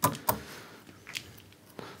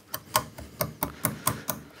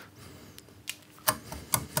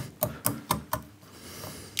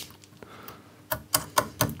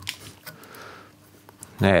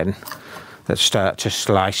 Then let's start to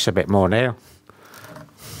slice a bit more now.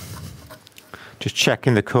 Just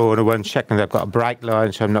checking the corner one, checking they've got a break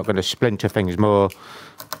line so I'm not going to splinter things more.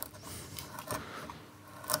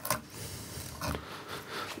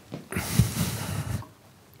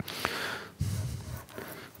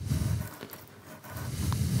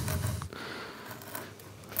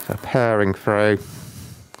 So pairing through.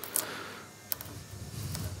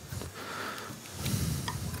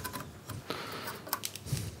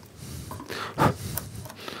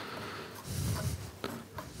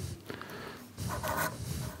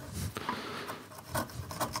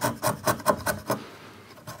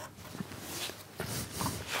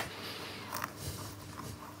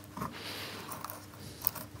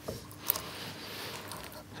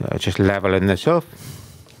 So just leveling this off.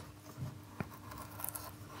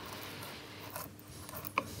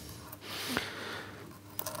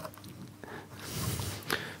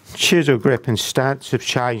 Chisel grip and stance have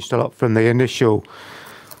changed a lot from the initial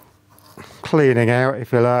cleaning out,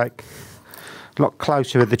 if you like. A lot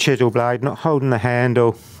closer with the chisel blade, not holding the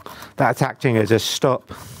handle. That's acting as a stop.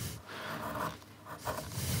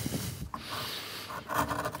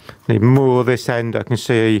 Need more this end. I can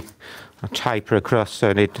see a taper across,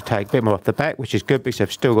 so I need to take a bit more off the back, which is good because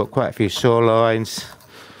I've still got quite a few saw lines.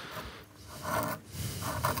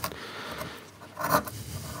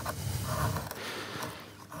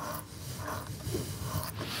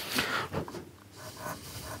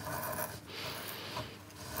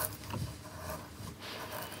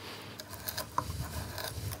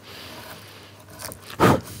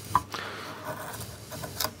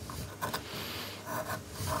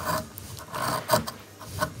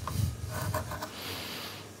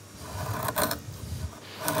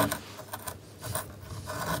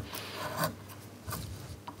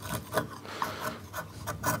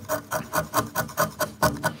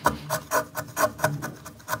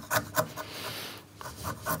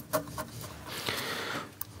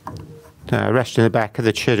 Rest in the back of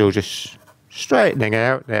the chisel just straightening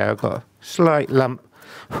out there. I've got a slight lump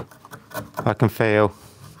I can feel.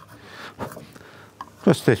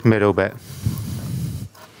 Just this middle bit.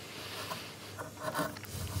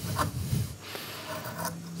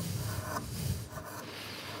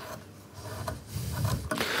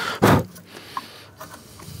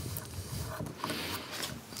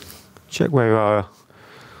 Check where you are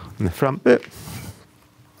on the front bit.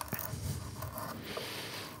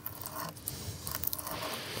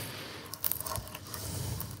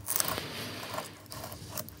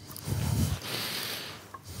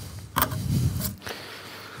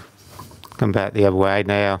 Come back the other way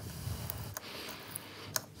now.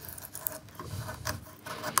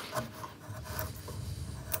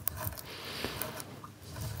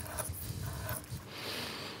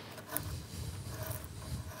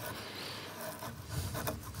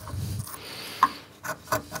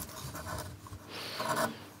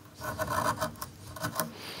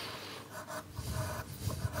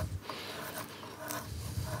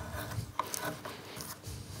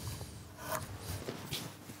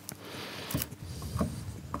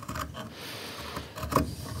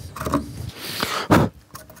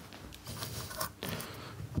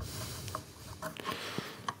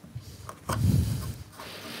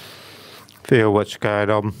 Feel what's going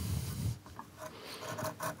on.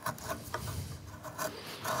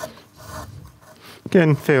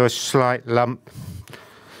 Again, feel a slight lump.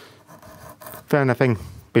 If anything,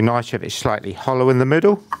 be nice if it's slightly hollow in the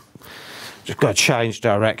middle. Just got to change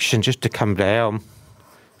direction just to come down.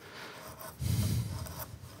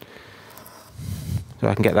 So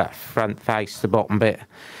I can get that front face, the bottom bit,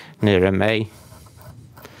 nearer me.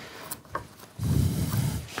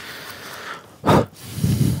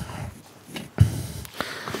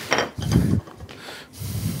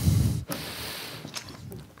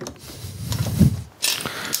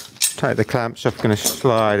 Take the clamps off, I'm going to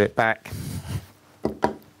slide it back.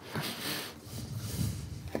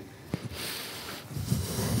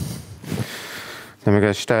 Then we're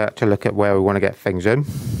going to start to look at where we want to get things in.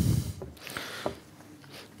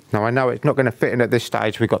 Now I know it's not going to fit in at this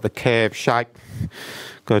stage, we've got the curved shape,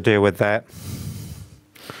 got to deal with that.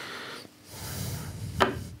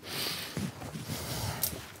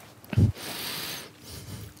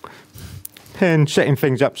 And setting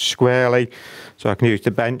things up squarely, so I can use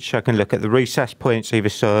the bench, I can look at the recess points either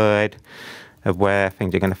side of where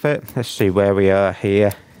things are going to fit. Let's see where we are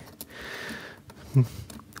here.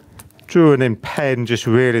 Drawing in pen, just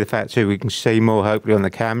really the fact that we can see more hopefully on the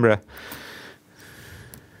camera.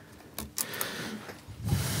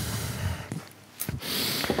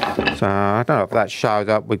 So I don't know if that shows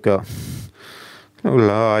up, we've got a little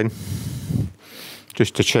line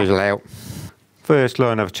just to chisel out. First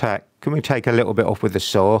line of attack, can we take a little bit off with the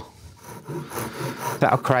saw?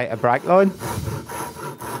 That'll create a break line.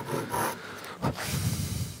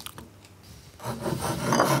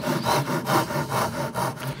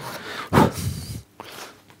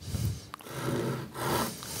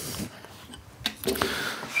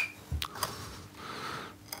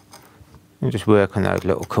 And just work on those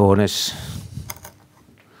little corners.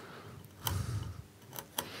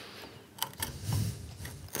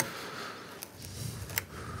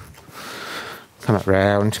 Come up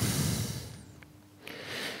round.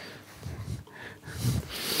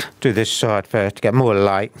 Do this side first to get more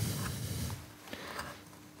light.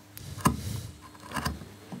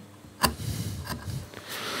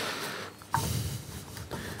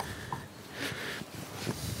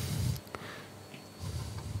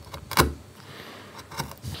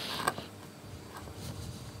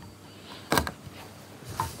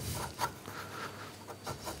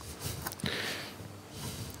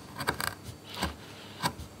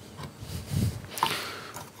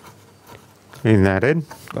 Clean that in,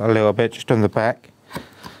 got a little bit just on the back,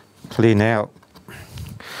 clean out.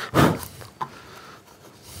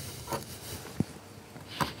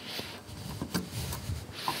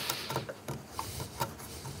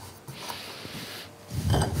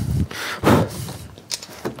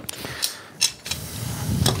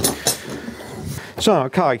 So,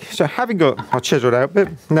 okay, so having got our chiseled out bit,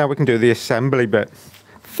 now we can do the assembly bit.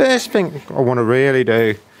 First thing I want to really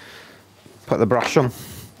do, put the brush on,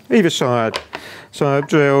 either side. So I've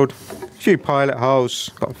drilled a few pilot holes,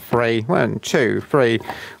 got 3, 1, 2, 3.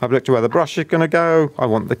 I've looked at where the brush is going to go. I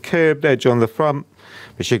want the curved edge on the front.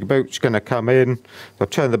 The sugar boot's going to come in. So I've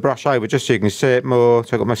turned the brush over just so you can see it more.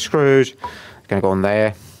 So I've got my screws, it's going to go on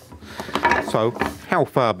there. So how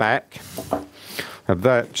far back of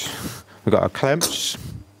that? We've got our clamps. So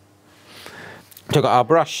I've got our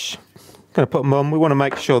brush. Going to put them on. We want to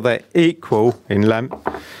make sure they're equal in length.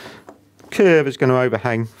 Curve is going to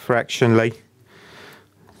overhang fractionally.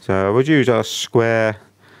 So we'll use our square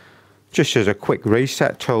just as a quick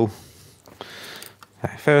reset tool.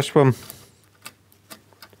 First one.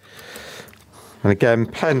 And again,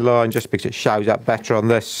 pen line just because it shows up better on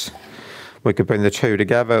this. We could bring the two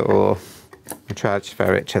together or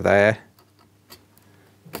transfer it to there.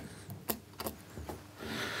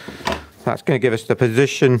 That's going to give us the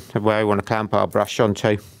position of where we want to clamp our brush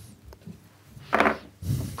onto.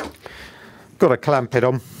 Got to clamp it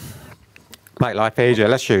on. Make life easier,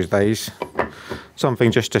 let's use these.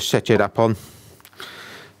 Something just to set it up on.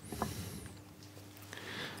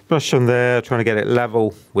 Brush on there, trying to get it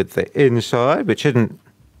level with the inside, which isn't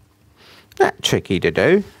that tricky to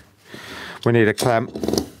do. We need a clamp.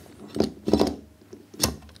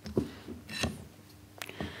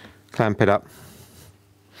 Clamp it up.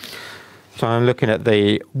 So I'm looking at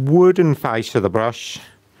the wooden face of the brush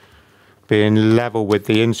being level with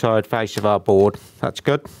the inside face of our board. That's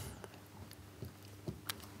good.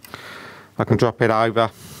 I can drop it over.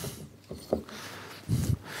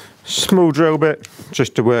 Small drill bit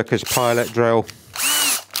just to work as pilot drill.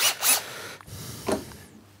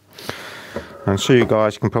 And so you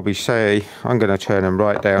guys can probably see, I'm going to turn them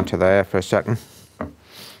right down to there for a second.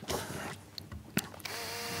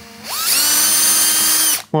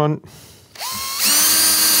 One,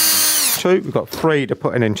 2. We've got 3 to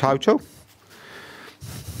put in total.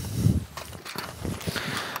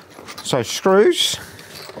 So screws.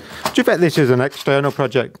 Do you bet this is an external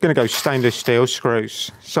project? Going to go stainless steel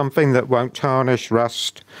screws. Something that won't tarnish,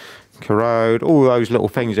 rust, corrode. All those little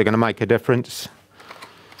things are going to make a difference.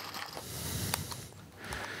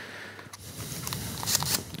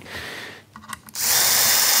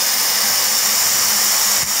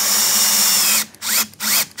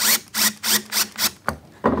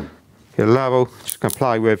 Get a level. Just going to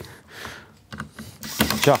play with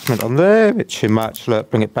adjustment on there. Bit too much.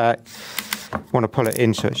 Look, bring it back. Want to pull it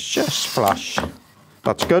in so it's just flush.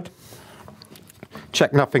 That's good.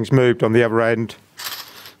 Check nothing's moved on the other end.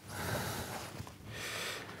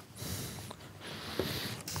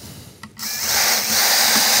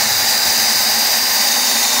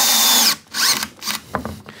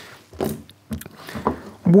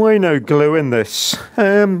 Why no glue in this?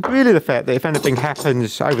 Really the fact that if anything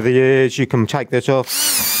happens over the years, you can take this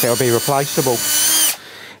off, it'll be replaceable.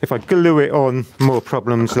 If I glue it on, more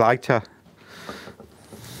problems later.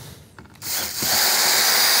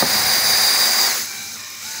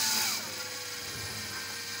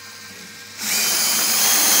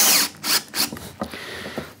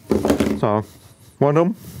 So, one of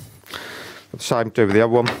them, the same to do with the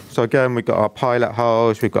other one. So again, we've got our pilot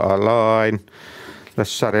hose, we've got our line. Let's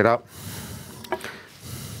set it up.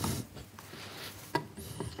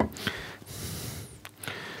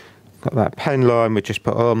 Got that pen line we just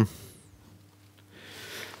put on.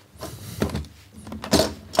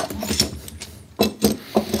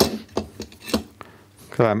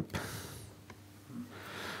 Clamp.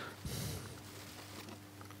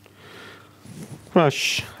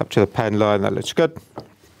 Flush up to the pen line, that looks good.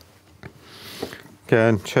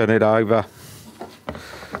 Again, turn it over.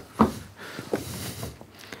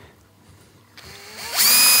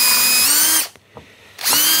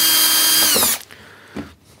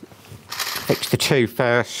 Fix the 2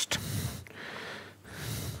 first.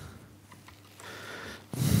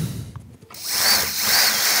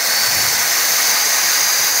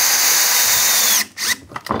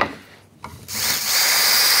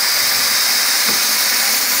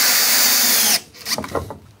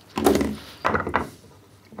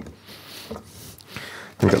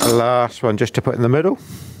 We've got the last one just to put in the middle.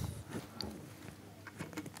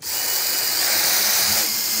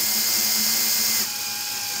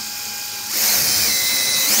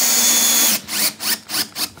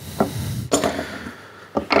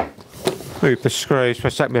 Move the screws for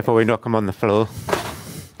a second before we knock them on the floor.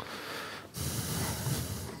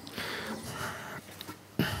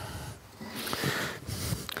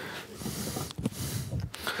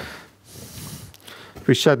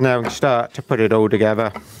 We said now we can start to put it all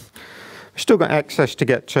together. We've still got access to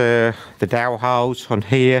get to the dowel holes on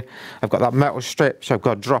here. I've got that metal strip, so I've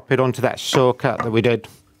got to drop it onto that saw cut that we did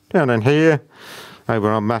down in here, over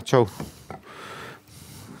on metal.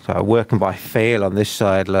 So working by feel on this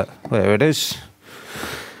side, look, there it is.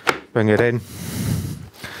 Bring it in.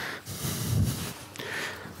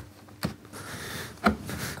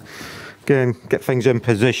 Again, get things in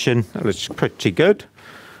position. That looks pretty good.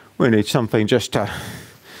 We need something just to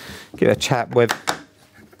give a tap with.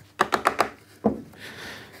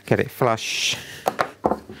 Get it flush.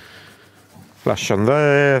 Flush on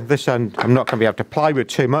there. This end I'm not going to be able to play with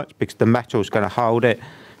too much because the metal's going to hold it.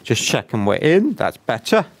 Just checking we're in, that's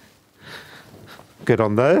better. Good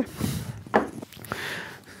on there.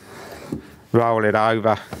 Roll it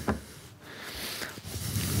over.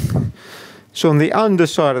 So on the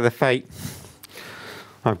underside of the feet,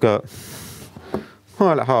 I've got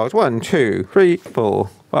pilot holes 1, 2, 3, 4,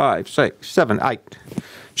 5, 6, 7, 8.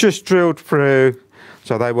 Just drilled through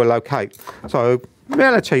so they will locate. So in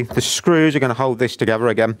reality, the screws are going to hold this together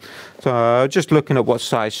again. So just looking at what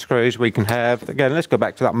size screws we can have. Again, let's go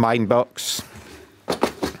back to that main box.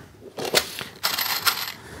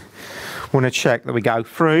 Want to check that we go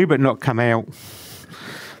through but not come out.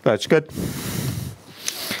 That's good.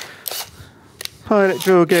 Pilot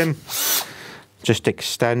drill again. Just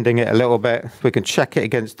extending it a little bit. We can check it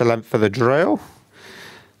against the length of the drill.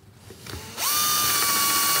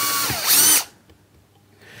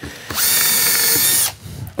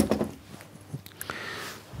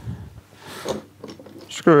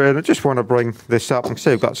 Screw in. I just want to bring this up and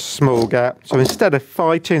see we've got a small gap. So instead of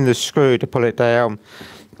fighting the screw to pull it down,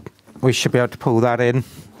 we should be able to pull that in.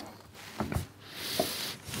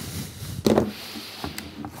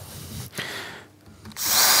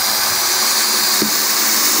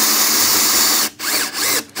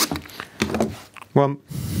 One.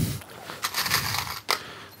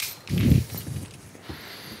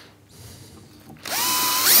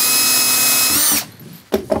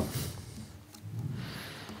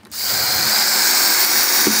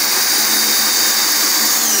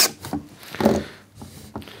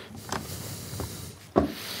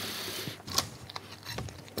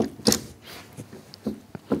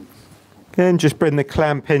 Again, just bring the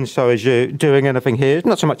clamp in so as you're doing anything here,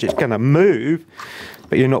 not so much it's going to move,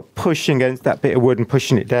 but you're not pushing against that bit of wood and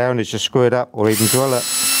pushing it down as you screw it up or even drill it.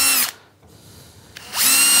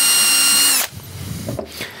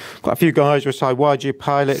 Quite a few guys will say, why do you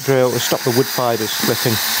pilot drill to stop the wood fibres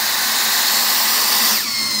splitting?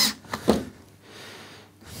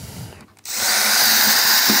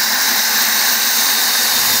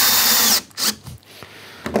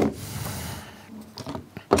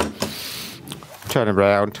 Turn it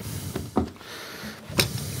around.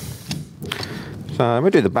 So we'll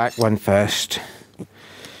do the back one first.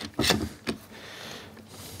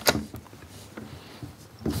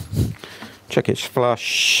 Check it's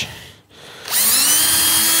flush.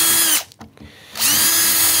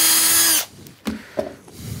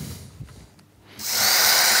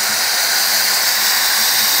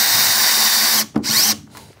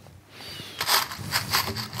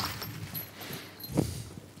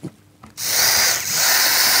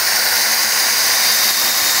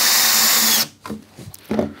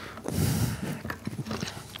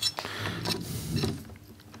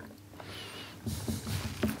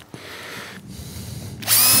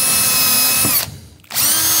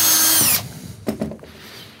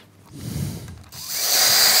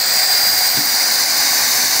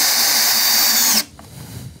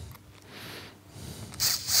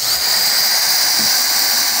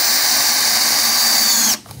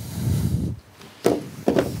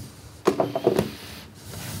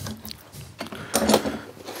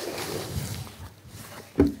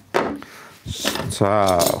 So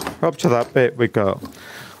up to that bit we've got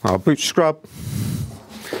our boot scrub,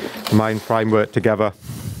 the main framework together.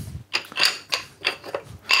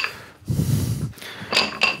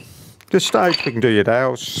 This stage we can do your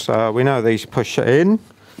dowels. We know these push it in.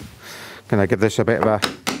 Gonna give this a bit of a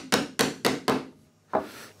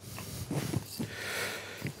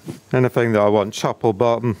anything that I want top or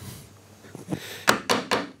bottom.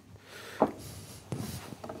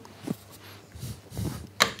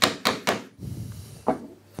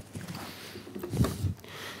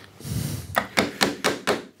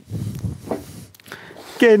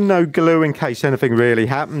 Again, no glue in case anything really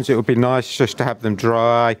happens. It would be nice just to have them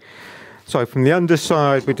dry. So from the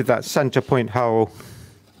underside we did that centre point hole.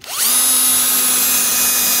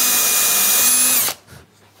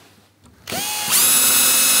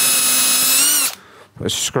 Put a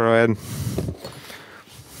screw in.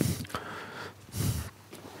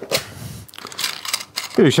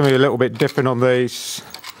 Do something a little bit different on these.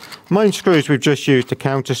 Main screws we've just used to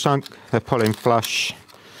countersunk. They're pulling flush.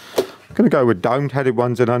 Going to go with domed headed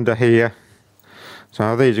ones in under here.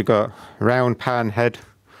 So these have got round pan head,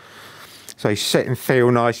 so they sit and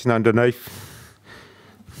feel nice and underneath.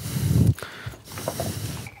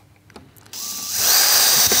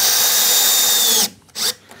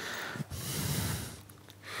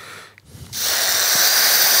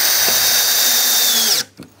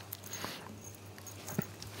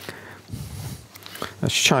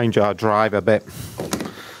 Let's change our drive a bit.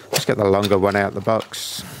 Let's get the longer one out of the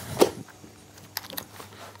box.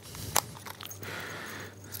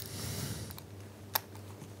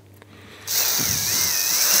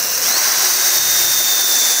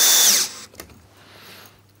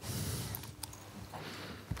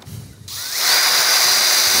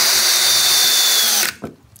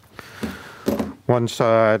 One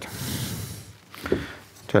side,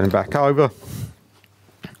 turn it back over,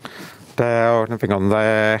 down, nothing on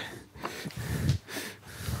there.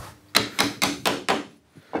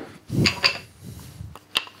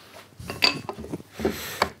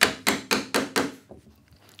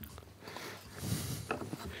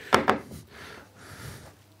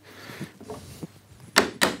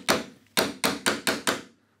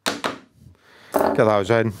 Get those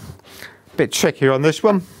in. Bit trickier on this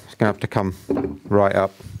one. It's going to have to come right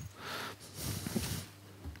up.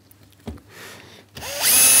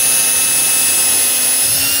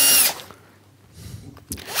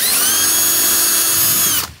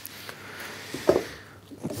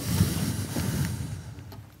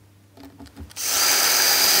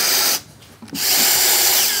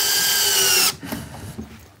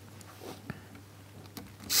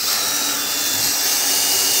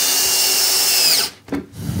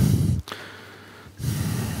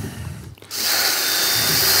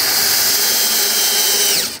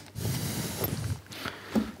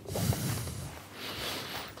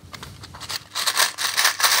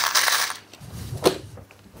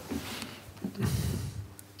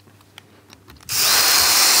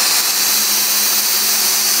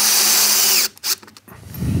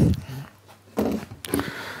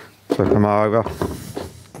 Flip them over. I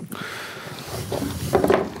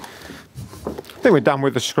think think we're done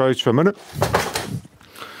with the screws for a minute.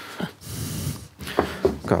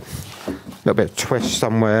 Got a little bit of twist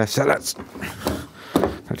somewhere, so let's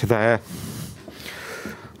go to there.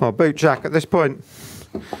 Our boot jack at this point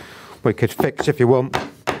we could fix if you want.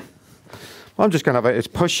 I'm just going to have it as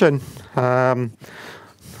pushing. Trying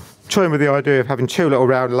with the idea of having two little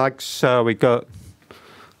round legs, so we got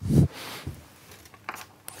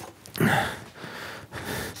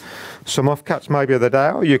some offcuts maybe of the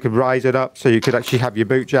dowel. You could raise it up so you could actually have your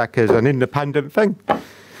boot jack as an independent thing.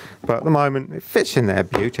 But at the moment it fits in there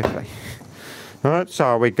beautifully. Alright,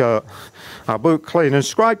 so we got our boot clean and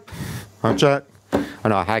scrape, our jack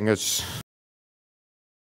and our hangers.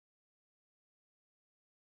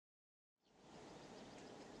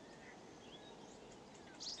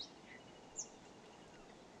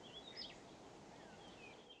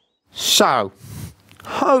 So,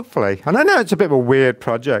 hopefully, and I know it's a bit of a weird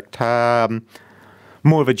project,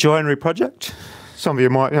 more of a joinery project. Some of you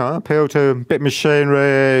might, appeal to a bit of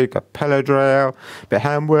machinery, got pillow drill, a bit of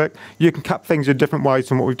handwork. You can cut things in different ways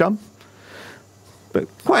than what we've done. But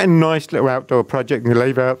quite a nice little outdoor project you can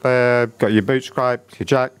leave out there. Got your boot scrape, your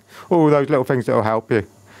jack, all those little things that will help you.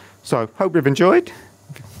 So, hope you've enjoyed.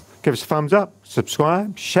 Give us a thumbs up,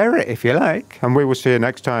 subscribe, share it if you like, and we will see you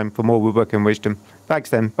next time for more woodworking wisdom.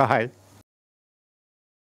 Thanks then, bye.